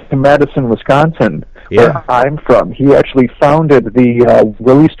connection to Madison, Wisconsin, where I'm from. He actually founded the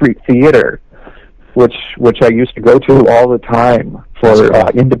Willie Street Theater, which I used to go to all the time for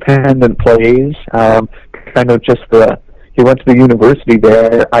independent plays. Kind of just he went to the university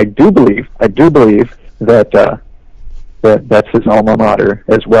there. I do believe that that's his alma mater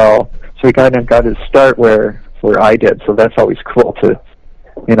as well. So he kind of got his start where I did. So that's always cool to,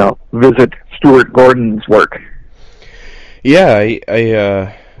 visit Stuart Gordon's work. Yeah,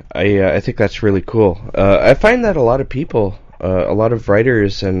 I think that's really cool. I find that a lot of people, a lot of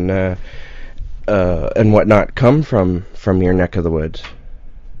writers and whatnot come from your neck of the woods.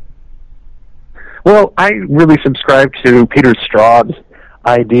 Well, I really subscribe to Peter Straub's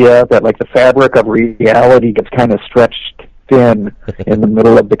idea that like the fabric of reality gets kind of stretched thin in the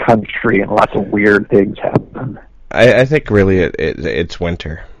middle of the country, and lots of weird things happen. I think really it's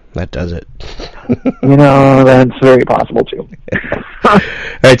winter that does it. That's very possible too. All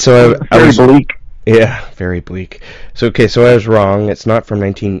right, so I was bleak. Yeah, very bleak. So I was wrong. It's not from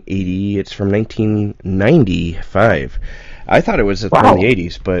 1980. It's from 1995. I thought it was from the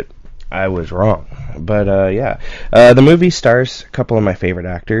 80s, but I was wrong. But the movie stars a couple of my favorite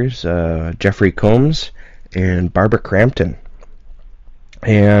actors, Jeffrey Combs and Barbara Crampton,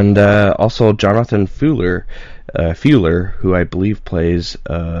 and also Jonathan Fuller, who I believe plays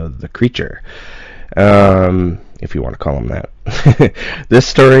the creature, if you want to call him that. This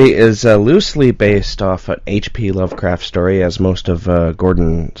story is loosely based off an H.P. Lovecraft story, as most of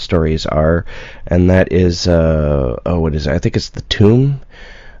Gordon stories are, and that is what is it? I think it's The Tomb.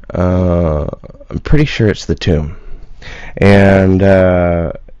 I'm pretty sure it's The Tomb. And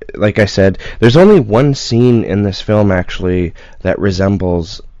like I said, there's only one scene in this film actually that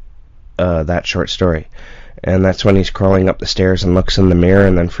resembles that short story, and that's when he's crawling up the stairs and looks in the mirror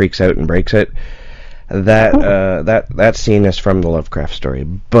and then freaks out and breaks it. That scene is from the Lovecraft story,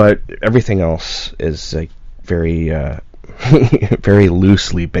 but everything else is like very very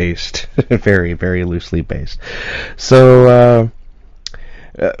loosely based, very very loosely based. So.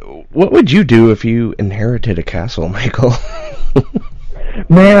 What would you do if you inherited a castle, Michael?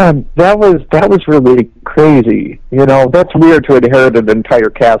 Man, that was really crazy. That's weird to inherit an entire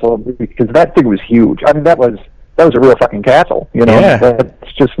castle because that thing was huge. I mean, that was a real fucking castle. Yeah.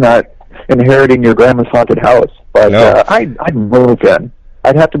 That's just not inheriting your grandma's haunted house. But no. I'd move in.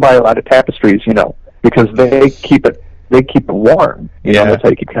 I'd have to buy a lot of tapestries, because they keep it warm. That's how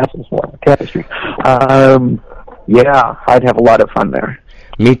you keep castles warm. Tapestry. Yeah, I'd have a lot of fun there.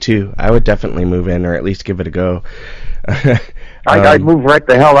 Me too. I would definitely move in, or at least give it a go. I'd move right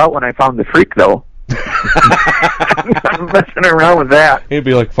the hell out when I found the freak, though. I'm messing around with that. You'd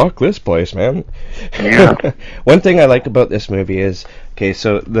be like, fuck this place, man. Yeah. One thing I like about this movie is,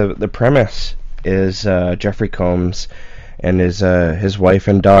 so the premise is Jeffrey Combs and his wife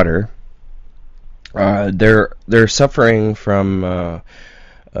and daughter. They're suffering from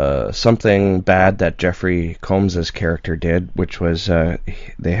something bad that Jeffrey Combs' character did, which was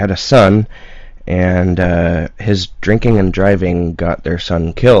they had a son, and his drinking and driving got their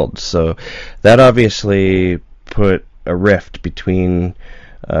son killed. So that obviously put a rift between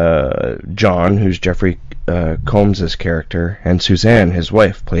John, who's Jeffrey Combs' character, and Suzanne, his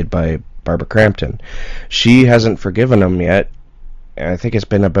wife, played by Barbara Crampton. She hasn't forgiven him yet. I think it's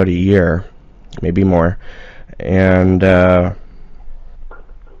been about a year, maybe more, and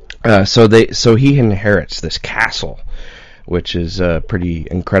so he inherits this castle, which is pretty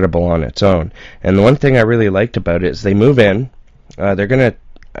incredible on its own. And the one thing I really liked about it is they move in. I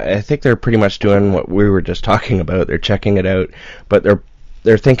think they're pretty much doing what we were just talking about. They're checking it out, but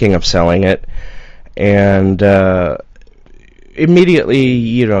they're thinking of selling it. And immediately,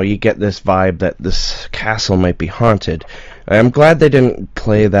 you get this vibe that this castle might be haunted. I'm glad they didn't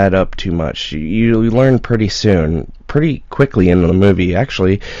play that up too much. You learn pretty quickly into the movie.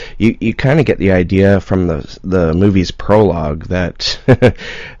 Actually, you kind of get the idea from the movie's prologue that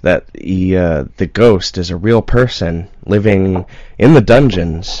the ghost is a real person living in the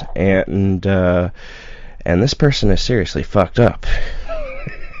dungeons, and this person is seriously fucked up.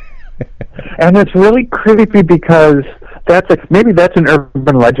 And it's really creepy because maybe that's an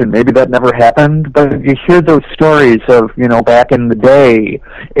urban legend. Maybe that never happened, but you hear those stories of, back in the day,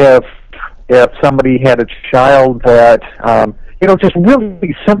 if somebody had a child that, just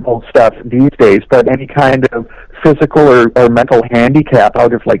really simple stuff these days, but any kind of physical or mental handicap,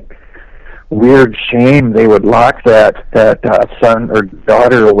 out of like weird shame, they would lock that son or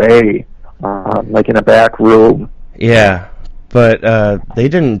daughter away, like in a back room. Yeah. But they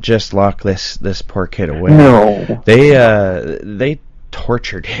didn't just lock this poor kid away. No. They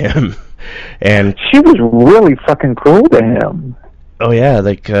tortured him, and she was really fucking cruel to him. Oh yeah,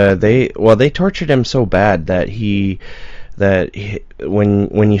 they tortured him so bad that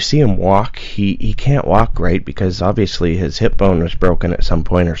when you see him walk, he can't walk right because obviously his hip bone was broken at some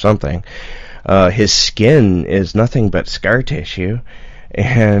point or something. His skin is nothing but scar tissue.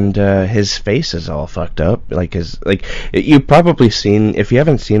 And his face is all fucked up. You've probably seen, if you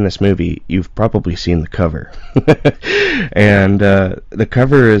haven't seen this movie, you've probably seen the cover. And the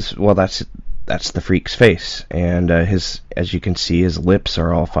cover is, well, that's the freak's face, and as you can see, his lips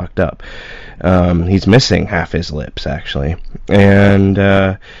are all fucked up. He's missing half his lips actually, and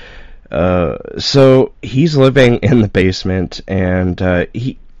so he's living in the basement, and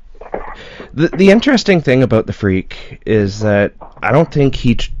The interesting thing about the freak is that I don't think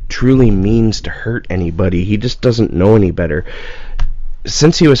he truly means to hurt anybody. He just doesn't know any better.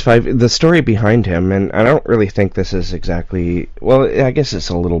 Since he was 5, the story behind him, and I don't really think this is exactly... Well, I guess it's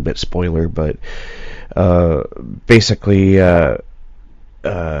a little bit spoiler, but basically, I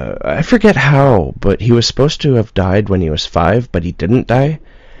forget how, but he was supposed to have died when he was 5, but he didn't die.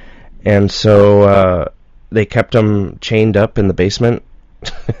 And so they kept him chained up in the basement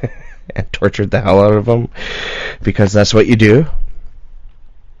and tortured the hell out of him, because that's what you do.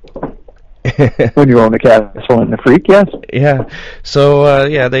 When you own a castle in the freak, yes. Yeah. So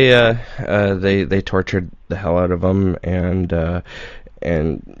they tortured the hell out of him, and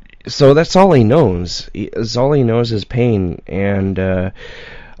so that's all he knows. All he knows is pain. And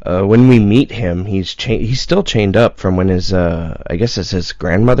when we meet him, he's still chained up from when his I guess it's his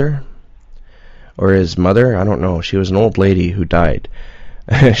grandmother or his mother. I don't know. She was an old lady who died.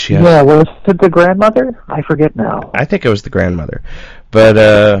 Was it the grandmother? I forget now. I think it was the grandmother,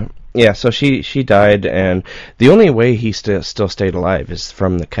 but yeah. So she died, and the only way he still stayed alive is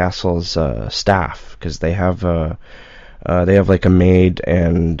from the castle's staff, because they have like a maid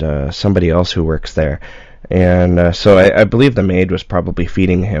and somebody else who works there, and so I believe the maid was probably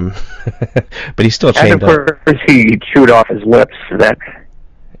feeding him, but he's still chained up. And of course he chewed off his lips.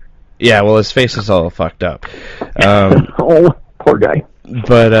 Yeah, well, his face is all fucked up. Oh, poor guy.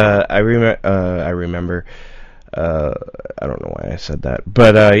 But I remember. I don't know why I said that,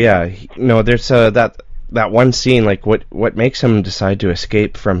 but there's that one scene. Like what makes him decide to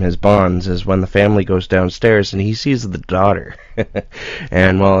escape from his bonds is when the family goes downstairs and he sees the daughter,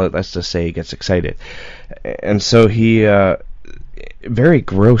 and well, let's just say he gets excited, and so he very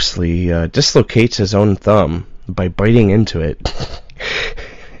grossly dislocates his own thumb by biting into it.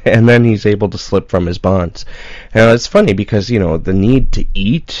 And then he's able to slip from his bonds. Now, it's funny because, the need to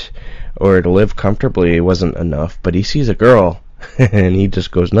eat or to live comfortably wasn't enough, but he sees a girl, and he just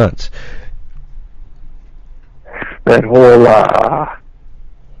goes nuts. That whole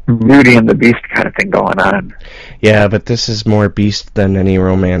Beauty and the Beast kind of thing going on. Yeah, but this is more Beast than any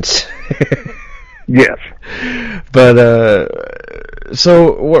romance. Yes. But,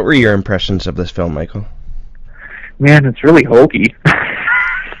 so, what were your impressions of this film, Michael? Man, it's really hokey.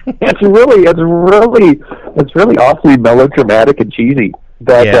 It's really awfully melodramatic and cheesy.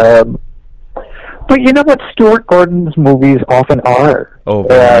 But you know what Stuart Gordon's movies often are. Oh,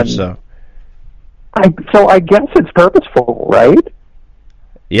 very much so. I guess it's purposeful, right?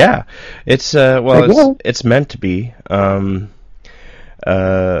 Yeah, it's it's meant to be. I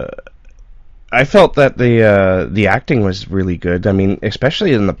felt that the acting was really good. I mean,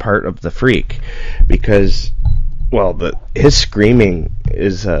 especially in the part of the freak, because. Well, his screaming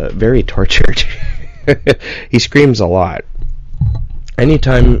is very tortured. He screams a lot.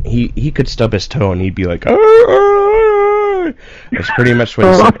 Anytime he could stub his toe and he'd be like, "Arr!" That's pretty much what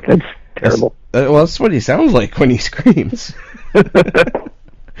he sounds. That's terrible. That's what he sounds like when he screams. That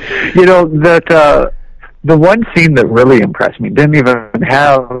the one scene that really impressed me didn't even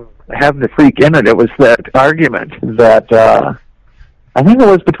have the freak in it. It was that argument that I think it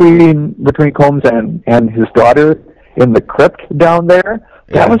was between Combs and his daughter in the crypt down there.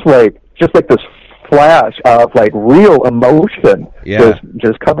 Yeah. That was like just like this flash of like real emotion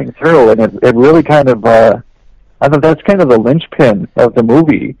just coming through, and it really kind of I thought that's kind of the linchpin of the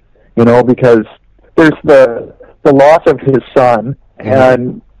movie, you know, because there's the loss of his son,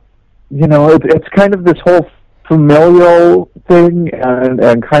 and you know it's kind of this whole familial thing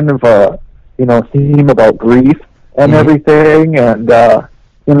and kind of a, you know, theme about grief and everything, and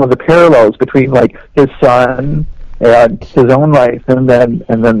you know, the parallels between like his son and his own life, and then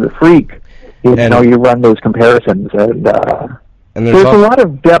the freak. You know, you run those comparisons, and there's a lot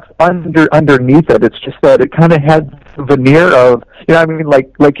of depth underneath it. It's just that it kind of had the veneer of, you know, I mean,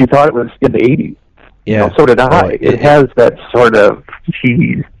 like you thought it was in the 80s. Yeah. You know, so did I. It has that sort of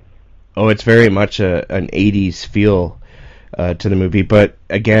cheese. Oh, it's very much an 80s feel to the movie, but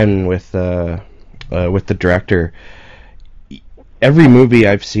again, with the director, every movie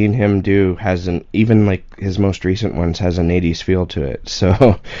I've seen him do has even like his most recent ones has an 80s feel to it.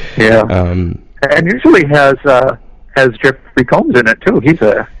 So yeah, and usually has Jeffrey Combs in it too. He's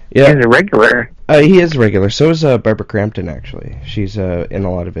a regular. He is regular. So is Barbara Crampton, actually. She's in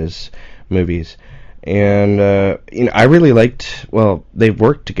a lot of his movies. And you know, I really liked. Well, they've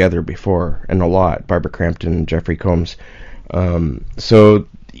worked together before and a lot. Barbara Crampton and Jeffrey Combs. So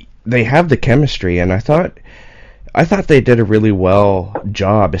they have the chemistry, and I thought they did a really well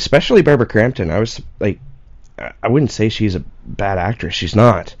job, especially Barbara Crampton. I was like, I wouldn't say she's a bad actress. She's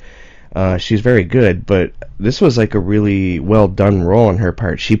not. She's very good, but this was like a really well done role on her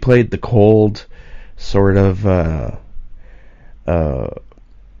part. She played the cold, sort of.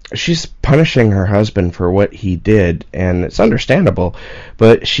 She's punishing her husband for what he did, and it's understandable,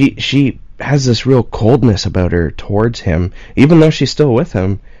 but she has this real coldness about her towards him, even though she's still with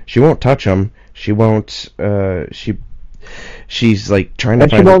him. She won't touch him. She won't. She's like trying to.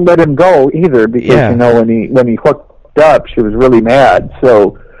 And she won't let him go either, because you know, when he hooked up, she was really mad.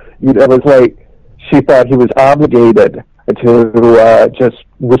 So it was like she thought he was obligated to just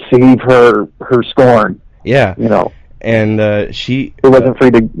receive her scorn. Yeah, you know. And she. It wasn't free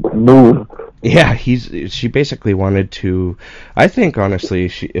to move. Yeah, she basically wanted to. I think honestly,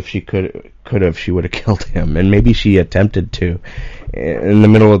 if she could have, she would have killed him, and maybe she attempted to in the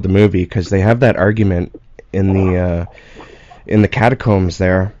middle of the movie, because they have that argument in the catacombs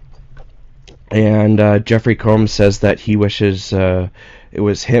there, and Jeffrey Combs says that he wishes it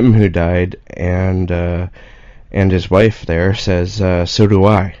was him who died, and his wife there says so do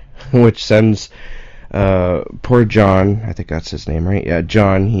I, which sends poor John, I think that's his name, right? Yeah,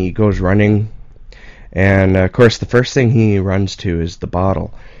 John, he goes running, and of course the first thing he runs to is the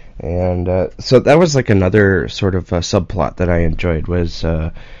bottle. And so that was like another sort of subplot that I enjoyed, was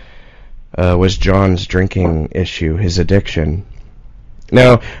John's drinking issue, his addiction.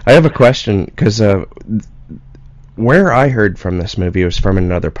 Now, I have a question, because where I heard from this movie was from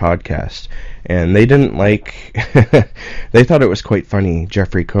another podcast, and they didn't like. They thought it was quite funny,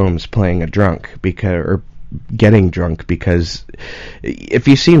 Jeffrey Combs playing a drunk or getting drunk, because if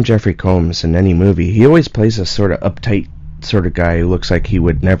you've seen Jeffrey Combs in any movie, he always plays a sort of uptight sort of guy who looks like he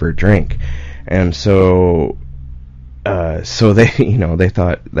would never drink, and so they, you know, they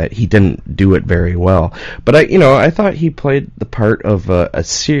thought that he didn't do it very well. But I thought he played the part of a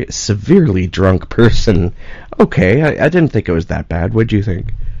severely drunk person. Okay, I didn't think it was that bad. What do you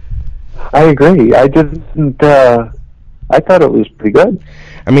think? I agree. I didn't. I thought it was pretty good.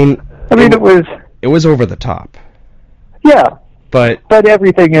 I mean, it was over the top. Yeah, but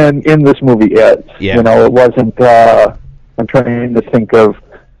everything in this movie is. Yeah. You know, it wasn't. I'm trying to think of,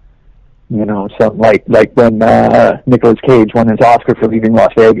 you know, some like when Nicolas Cage won his Oscar for Leaving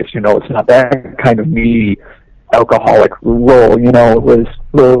Las Vegas. You know, it's not that kind of meaty alcoholic role. You know, it was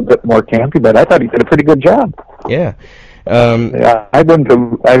a little bit more campy, but I thought he did a pretty good job. Yeah. Yeah, I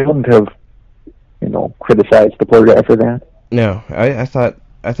wouldn't have, you know, criticized the poor guy for that. No, I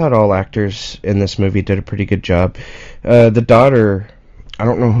thought all actors in this movie did a pretty good job. The daughter, I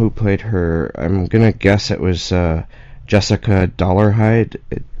don't know who played her. I'm gonna guess it was Jessica Dollarhide.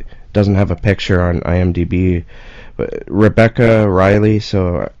 It doesn't have a picture on IMDb, but Rebecca Riley.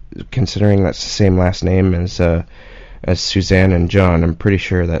 So considering that's the same last name as Suzanne and John, I'm pretty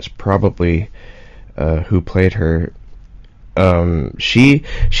sure that's probably who played her. She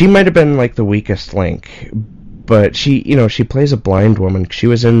might have been like the weakest link, but she plays a blind woman. She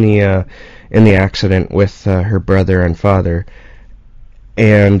was in the accident with her brother and father,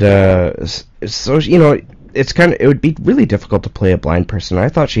 and so it would be really difficult to play a blind person. I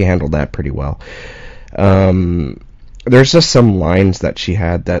thought she handled that pretty well. There's just some lines that she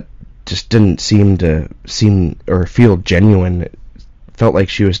had that just didn't seem or feel genuine. It felt like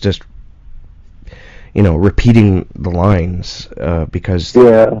she was just, repeating the lines because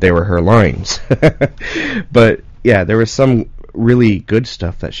they were her lines. But yeah, there was some really good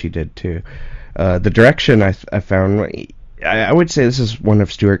stuff that she did too. The direction I found, I would say this is one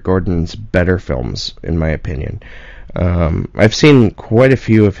of Stuart Gordon's better films, in my opinion. I've seen quite a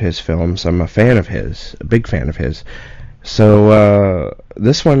few of his films. I'm a big fan of his. So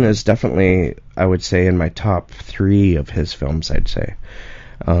this one is definitely, I would say, in my top 3 of his films, I'd say.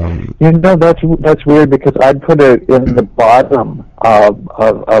 That's weird because I'd put it in the bottom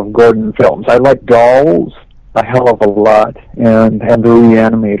of Gordon films. I like Dolls a hell of a lot, and the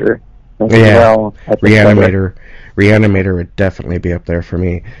Reanimator as well. Reanimator would definitely be up there for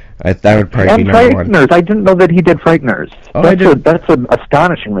me. That would probably be number 1. Frighteners. I didn't know that he did Frighteners. Oh, that's an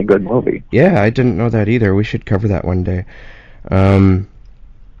astonishingly good movie. Yeah, I didn't know that either. We should cover that one day.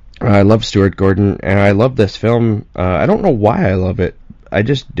 I love Stuart Gordon, and I love this film. I don't know why I love it. I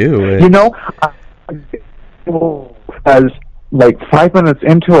just do. As like 5 minutes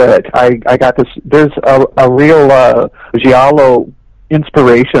into it, I got this. There's a real giallo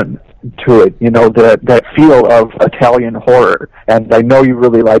inspiration to it. That feel of Italian horror, and I know you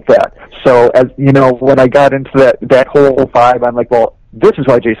really like that. So as when I got into that whole vibe, I'm like, well, this is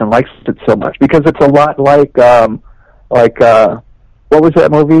why Jason likes it so much, because it's a lot like what was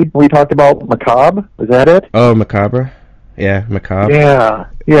that movie we talked about? Macabre? Was that it? Oh, Macabre. Yeah, Macabre.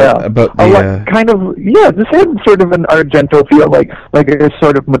 Yeah. About the this had sort of an Argento feel, like a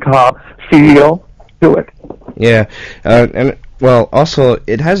sort of macabre feel to it. Yeah, also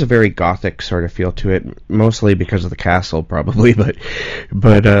it has a very gothic sort of feel to it, mostly because of the castle, probably. But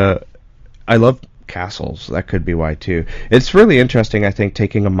I love castles. That could be why too. It's really interesting, I think,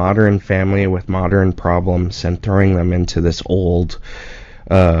 taking a modern family with modern problems and throwing them into this old,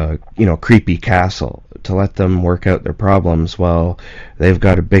 creepy castle to let them work out their problems while they've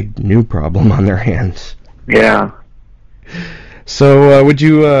got a big new problem on their hands. Yeah. So, what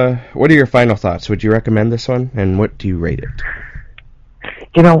are your final thoughts? Would you recommend this one, and what do you rate it?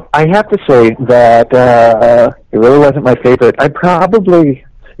 I have to say that it really wasn't my favorite. I'd probably,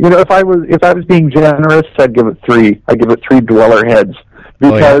 if I was being generous, I'd give it 3. I'd give it 3 dweller heads,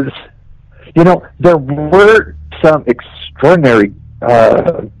 because, there were some extraordinary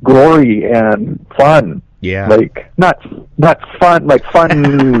gory and fun. Yeah. Like not fun, like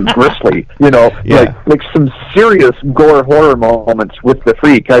fun gristly, like some serious gore horror moments with the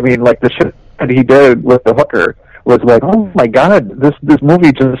freak. I mean, like the shit that he did with the hooker was like, oh my god, this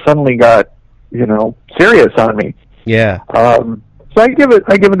movie just suddenly got, serious on me. Yeah. So I give it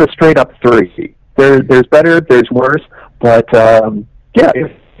a straight up 3. There's better, there's worse, but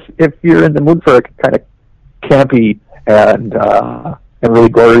if you're in the mood for a kind of campy and really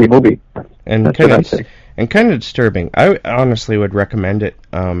gory movie, and kind of disturbing, I honestly would recommend it.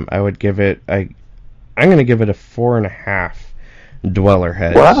 I would give it. I'm going to give it a 4.5 dweller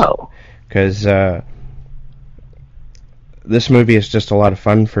heads. Wow. Because this movie is just a lot of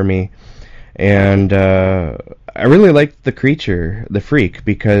fun for me, and I really like the creature, the freak,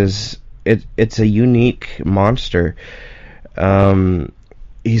 because it's a unique monster.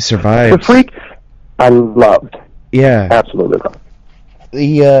 He survives. The freak, I loved. Yeah, absolutely loved.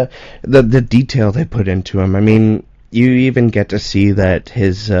 The detail they put into him. I mean, you even get to see that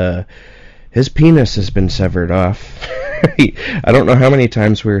his penis has been severed off. I don't know how many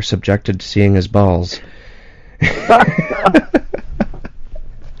times we were subjected to seeing his balls. I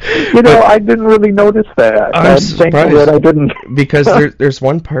didn't really notice that. I'm surprised that I didn't, because there's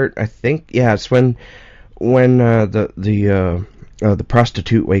one part, I think, it's when the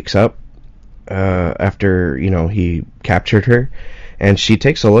prostitute wakes up after he captured her. And she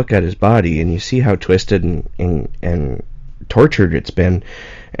takes a look at his body, and you see how twisted and tortured it's been.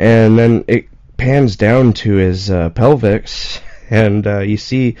 And then it pans down to his pelvis, and you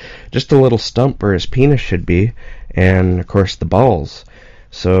see just a little stump where his penis should be, and, of course, the balls.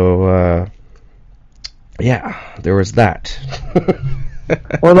 So, there was that.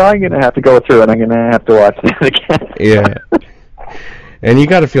 Well, now I'm going to have to go through, and I'm going to have to watch that again. Yeah. And you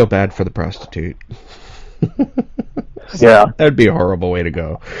got to feel bad for the prostitute. Yeah, that'd be a horrible way to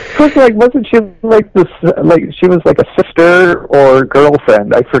go. Because, wasn't she like this? Like, she was like a sister or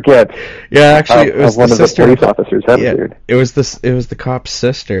girlfriend? I forget. Yeah, actually, it was one the of sister. The police officers. That was weird. It was the cop's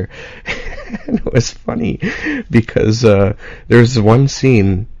sister, and it was funny because there's one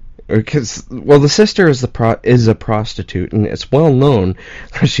scene. The sister is a prostitute, and it's well known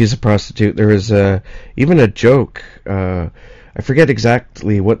that she's a prostitute. There is even a joke I forget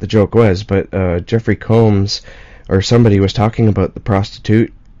exactly what the joke was, but Jeffrey Combs or somebody was talking about the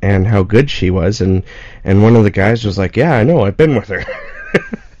prostitute and how good she was, and one of the guys was like, "Yeah, I know, I've been with her."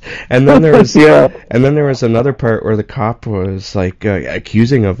 And then there was and then there was another part where the cop was like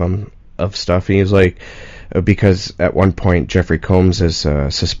accusing of him of stuff, and he was like, because at one point Jeffrey Combs is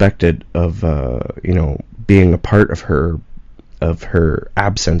suspected of being a part of her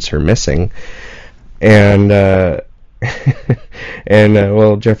absence, her missing, and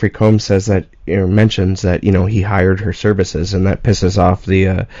well, Jeffrey Combs says that, mentions that, he hired her services, and that pisses off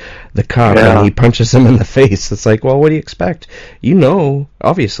the cop, and he punches him in the face. It's like, well, what do you expect?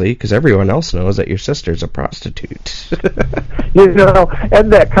 Obviously, because everyone else knows that your sister's a prostitute.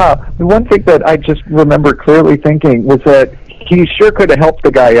 And that cop, the one thing that I just remember clearly thinking was that he sure could have helped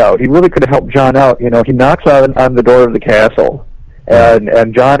the guy out. He really could have helped John out. He knocks on the door of the castle,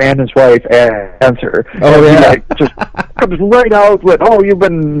 and John and his wife answer. Oh, and he just comes right out with, "Oh, you've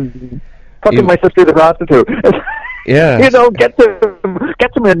been fucking my sister, the prostitute." Yeah. Gets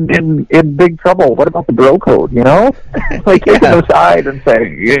him in big trouble. What about the bro code? Like take him aside and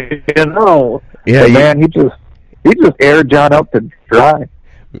say, Yeah, man, he just aired John out to dry.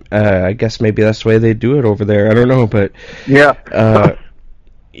 I guess maybe that's the way they do it over there. I don't know, but yeah,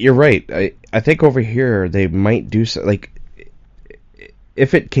 you're right. I think over here they might do like,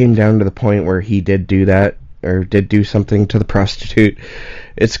 if it came down to the point where he did do that, or did do something to the prostitute,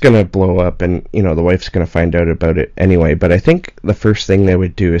 it's going to blow up, and, the wife's going to find out about it anyway. But I think the first thing they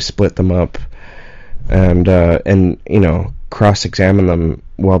would do is split them up and cross-examine them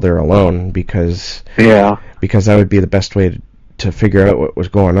while they're alone, because that would be the best way to figure out what was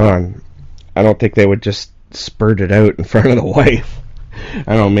going on. I don't think they would just spurt it out in front of the wife. I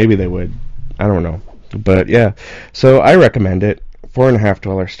don't know, maybe they would. I don't know. But, yeah. So I recommend it.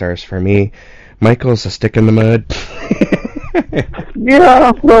 $4.50 stars for me. Michael's a stick in the mud.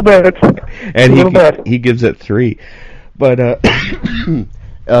 Yeah, a little bit. And he gives it 3. But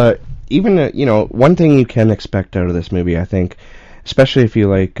even one thing you can expect out of this movie, I think, especially if you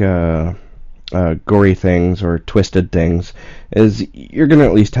like gory things or twisted things, is you're gonna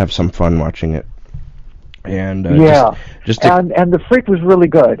at least have some fun watching it. And and the freak was really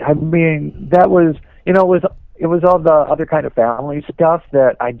good. I mean, that was it was all the other kind of family stuff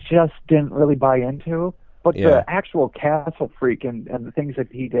that I just didn't really buy into. But the actual castle freak and the things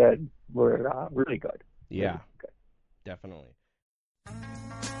that he did were really good. Yeah, really good. Definitely.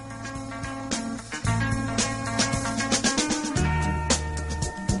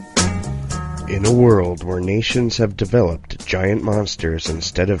 In a world where nations have developed giant monsters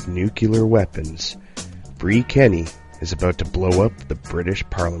instead of nuclear weapons, Bree Kenny is about to blow up the British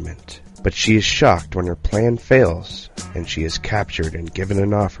Parliament. But she is shocked when her plan fails, and she is captured and given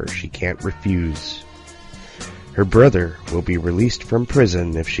an offer she can't refuse. Her brother will be released from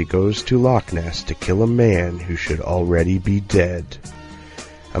prison if she goes to Loch Ness to kill a man who should already be dead.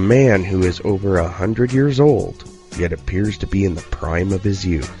 A man who is over 100 years old, yet appears to be in the prime of his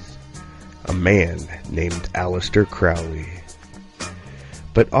youth. A man named Aleister Crowley.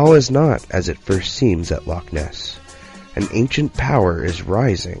 But all is not as it first seems at Loch Ness. An ancient power is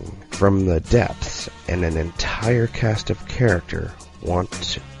rising from the depths, and an entire cast of character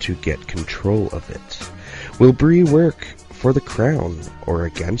want to get control of it. Will Bree work for the crown or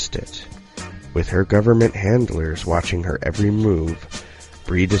against it? With her government handlers watching her every move,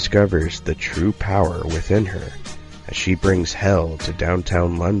 Bree discovers the true power within her as she brings hell to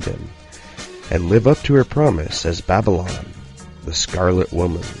downtown London and live up to her promise as Babylon, the Scarlet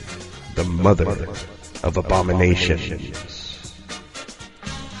Woman, the mother of abominations.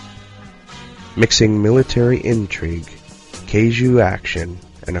 Mixing military intrigue, kaiju action,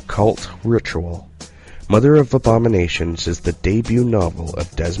 and occult ritual, Mother of Abominations is the debut novel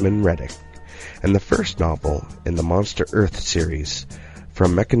of Desmond Reddick, and the first novel in the Monster Earth series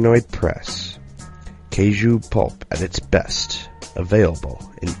from Mechanoid Press. Kaiju pulp at its best,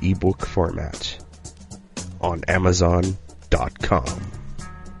 available in ebook format on Amazon.com.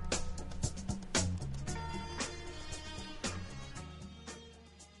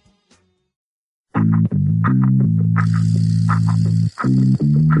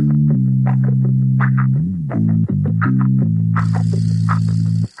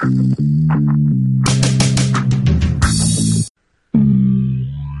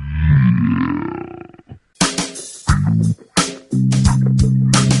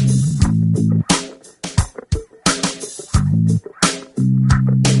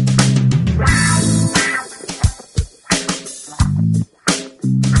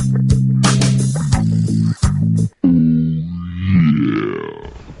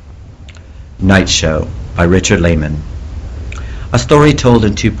 Night Show by Richard Laymon. A story told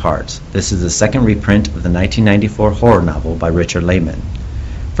in two parts. This is the second reprint of the 1994 horror novel by Richard Laymon.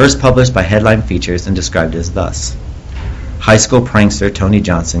 First published by Headline Features and described as thus. High school prankster Tony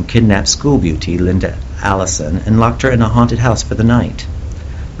Johnson kidnapped school beauty Linda Allison and locked her in a haunted house for the night.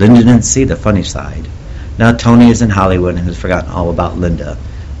 Linda didn't see the funny side. Now Tony is in Hollywood and has forgotten all about Linda,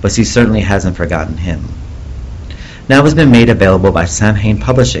 but he certainly hasn't forgotten him. Now it has been made available by Sam Hain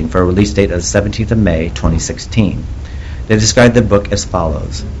Publishing for a release date of the 17th of May, 2016. They describe the book as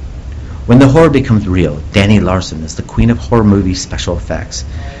follows. When the horror becomes real, Danny Larson is the queen of horror movie special effects.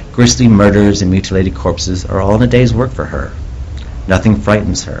 Grisly murders and mutilated corpses are all in a day's work for her. Nothing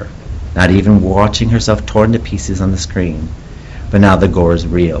frightens her, not even watching herself torn to pieces on the screen. But now the gore is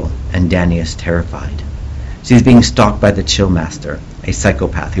real, and Danny is terrified. She is being stalked by the Chill Master, a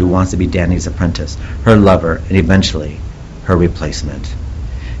psychopath who wants to be Danny's apprentice, her lover, and eventually her replacement.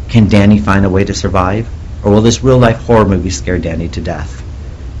 Can Danny find a way to survive, or will this real-life horror movie scare Danny to death?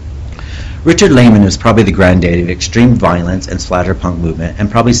 Richard Laymon is probably the granddaddy of extreme violence and splatterpunk movement, and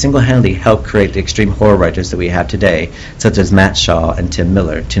probably single-handedly helped create the extreme horror writers that we have today, such as Matt Shaw and Tim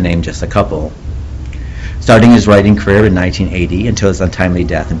Miller, to name just a couple. Starting his writing career in 1980 until his untimely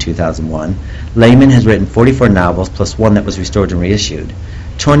death in 2001, Laymon has written 44 novels plus one that was restored and reissued,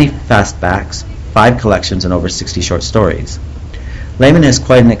 20 fastbacks, 5 collections, and over 60 short stories. Laymon has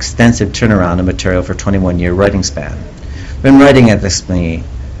quite an extensive turnaround of material for a 21-year writing span. When writing at this point,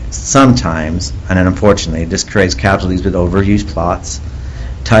 sometimes, and unfortunately, this creates casualties with overused plots,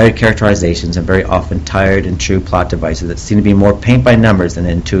 tired characterizations, and very often tired and true plot devices that seem to be more paint by numbers than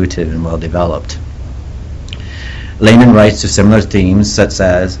intuitive and well developed. Laymon writes to similar themes such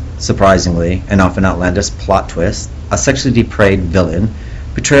as, surprisingly, and often outlandish plot twists, a sexually depraved villain,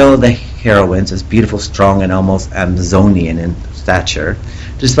 portrayal of the heroines as beautiful, strong, and almost Amazonian in stature,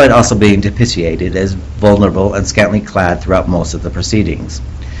 despite also being depicted as vulnerable and scantily clad throughout most of the proceedings.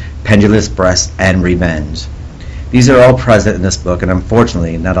 Pendulous breasts, and revenge. These are all present in this book, and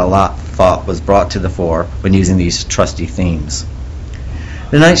unfortunately not a lot thought was brought to the fore when using these trusty themes.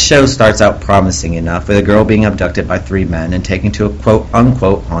 The night show starts out promising enough, with a girl being abducted by 3 men and taken to a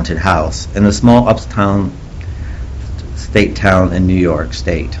quote-unquote haunted house in the small uptown state town in New York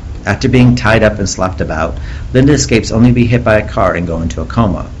State. After being tied up and slapped about, Linda escapes only to be hit by a car and go into a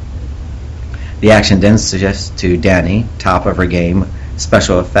coma. The action then suggests to Danny, top of her game,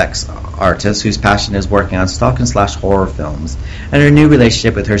 special effects artist whose passion is working on stalk and slash horror films, and her new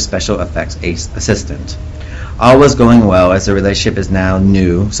relationship with her special effects assistant. All was going well as the relationship is now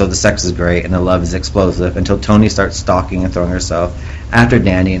new, so the sex is great and the love is explosive until Tony starts stalking and throwing herself after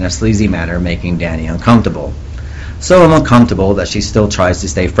Danny in a sleazy manner, making Danny uncomfortable. So uncomfortable that she still tries to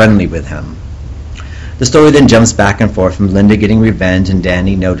stay friendly with him. The story then jumps back and forth from Linda getting revenge and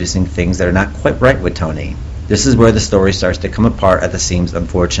Danny noticing things that are not quite right with Tony. This is where the story starts to come apart at the seams,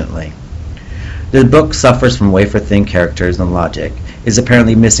 unfortunately. The book suffers from wafer-thin characters and logic, is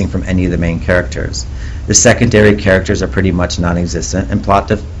apparently missing from any of the main characters. The secondary characters are pretty much non-existent, and plot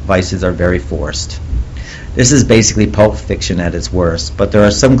devices are very forced. This is basically pulp fiction at its worst, but there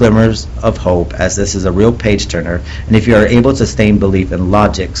are some glimmers of hope as this is a real page-turner, and if you are able to sustain belief in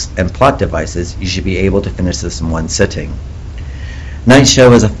logics and plot devices, you should be able to finish this in one sitting. Night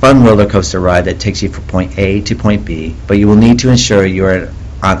Show is a fun roller coaster ride that takes you from point A to point B, but you will need to ensure you are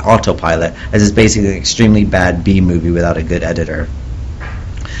on autopilot, as it's basically an extremely bad B movie without a good editor.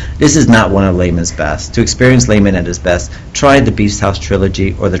 This is not one of Laymon's best. To experience Laymon at his best, try the Beast House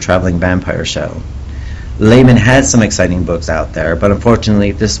trilogy or the Traveling Vampire Show. Laymon has some exciting books out there, but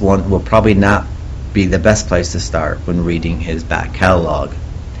unfortunately this one will probably not be the best place to start when reading his back catalog.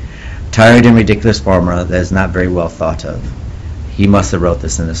 Tired and ridiculous formula that is not very well thought of. He must have wrote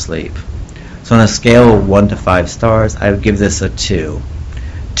this in his sleep. So on a scale of 1 to 5 stars, I would give this a 2.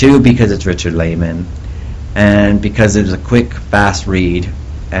 2 because it's Richard Laymon, and because it's a quick, fast read,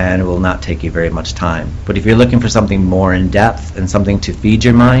 and it will not take you very much time. But if you're looking for something more in depth and something to feed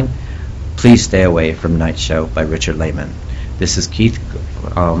your mind, please stay away from Night Show by Richard Laymon. This is Keith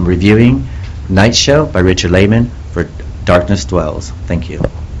reviewing Night Show by Richard Laymon for Darkness Dwells. Thank you.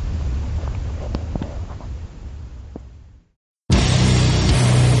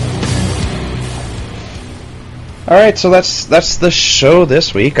 All right, so that's the show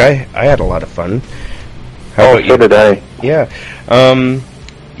this week. I had a lot of fun. How about so you? did I. Yeah.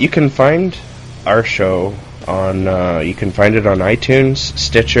 You can find our show on you can find it on iTunes,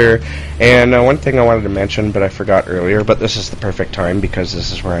 Stitcher, and one thing I wanted to mention, but I forgot earlier, but this is the perfect time because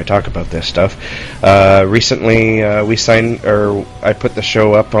this is where I talk about this stuff. Recently, I put the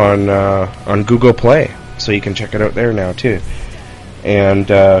show up on Google Play, so you can check it out there now too. And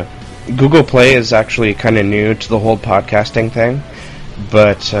Google Play is actually kind of new to the whole podcasting thing,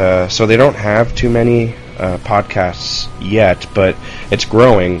 but so they don't have too many podcasts yet, but it's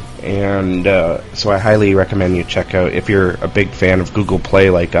growing, and so I highly recommend you check out, if you're a big fan of Google Play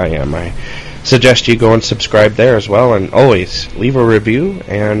like I am, I suggest you go and subscribe there as well, and always leave a review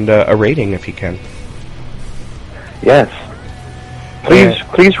and a rating if you can. Yes.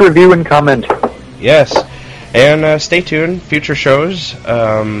 Please review and comment. Yes, and stay tuned, future shows.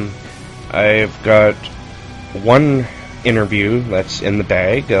 I've got one interview that's in the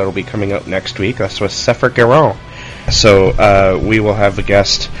bag that'll be coming out next week. That's with Sephra Guerin. So we will have a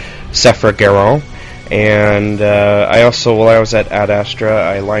guest, Sephra Guerin. And I also, while I was at Ad Astra,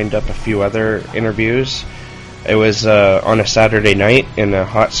 I lined up a few other interviews. It was on a Saturday night in a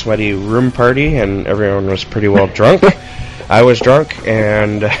hot, sweaty room party, and everyone was pretty well drunk. I was drunk,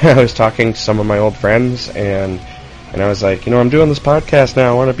 and I was talking to some of my old friends, and I was like, I'm doing this podcast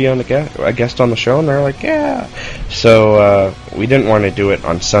now. I want to be on a guest on the show, and they're like, yeah. So we didn't want to do it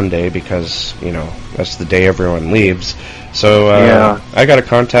on Sunday because that's the day everyone leaves. So I got to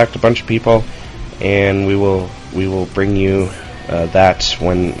contact a bunch of people, and we will bring you that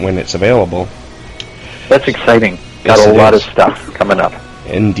when it's available. That's exciting. Got a lot of stuff coming up.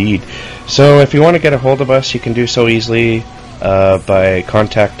 Indeed. So if you want to get a hold of us, you can do so easily by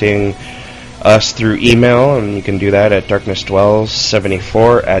contacting us through email, and you can do that at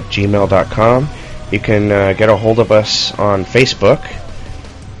darknessdwells74@gmail.com. You can get a hold of us on Facebook,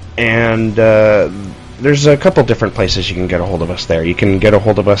 and there's a couple different places you can get a hold of us there. You can get a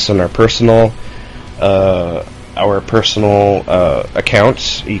hold of us on our personal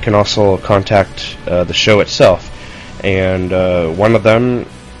accounts. You can also contact the show itself, and one of them,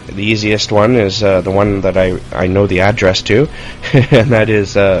 the easiest one, is the one that I know the address to, and that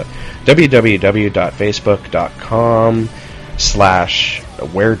is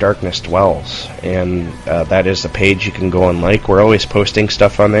www.facebook.com/where-darkness-dwells, and that is the page you can go and like. We're always posting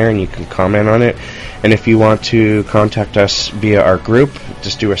stuff on there, and you can comment on it. And if you want to contact us via our group,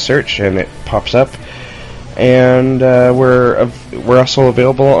 just do a search, and it pops up. And we're also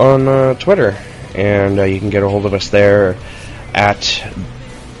available on Twitter, and you can get a hold of us there at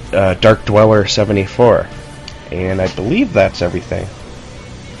DarkDweller74. And I believe that's everything.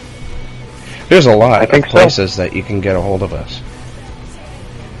 There's a lot of places that you can get a hold of us.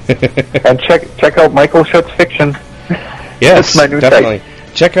 And check out Michael Schutt's fiction. Yes, that's my new definitely. site.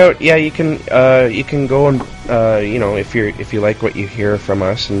 Check out. Yeah, you can go and if you like what you hear from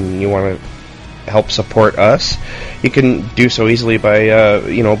us and you want to help support us, you can do so easily by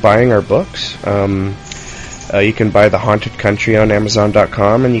buying our books. You can buy The Haunted Country on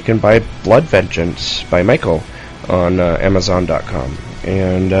Amazon.com, and you can buy Blood Vengeance by Michael on Amazon.com.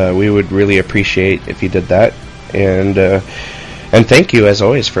 And we would really appreciate if you did that. And thank you, as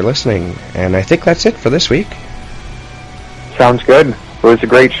always, for listening. And I think that's it for this week. Sounds good. It was a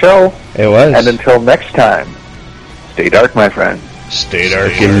great show. It was. And until next time, stay dark, my friend. Stay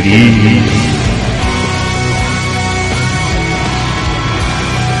dark indeed.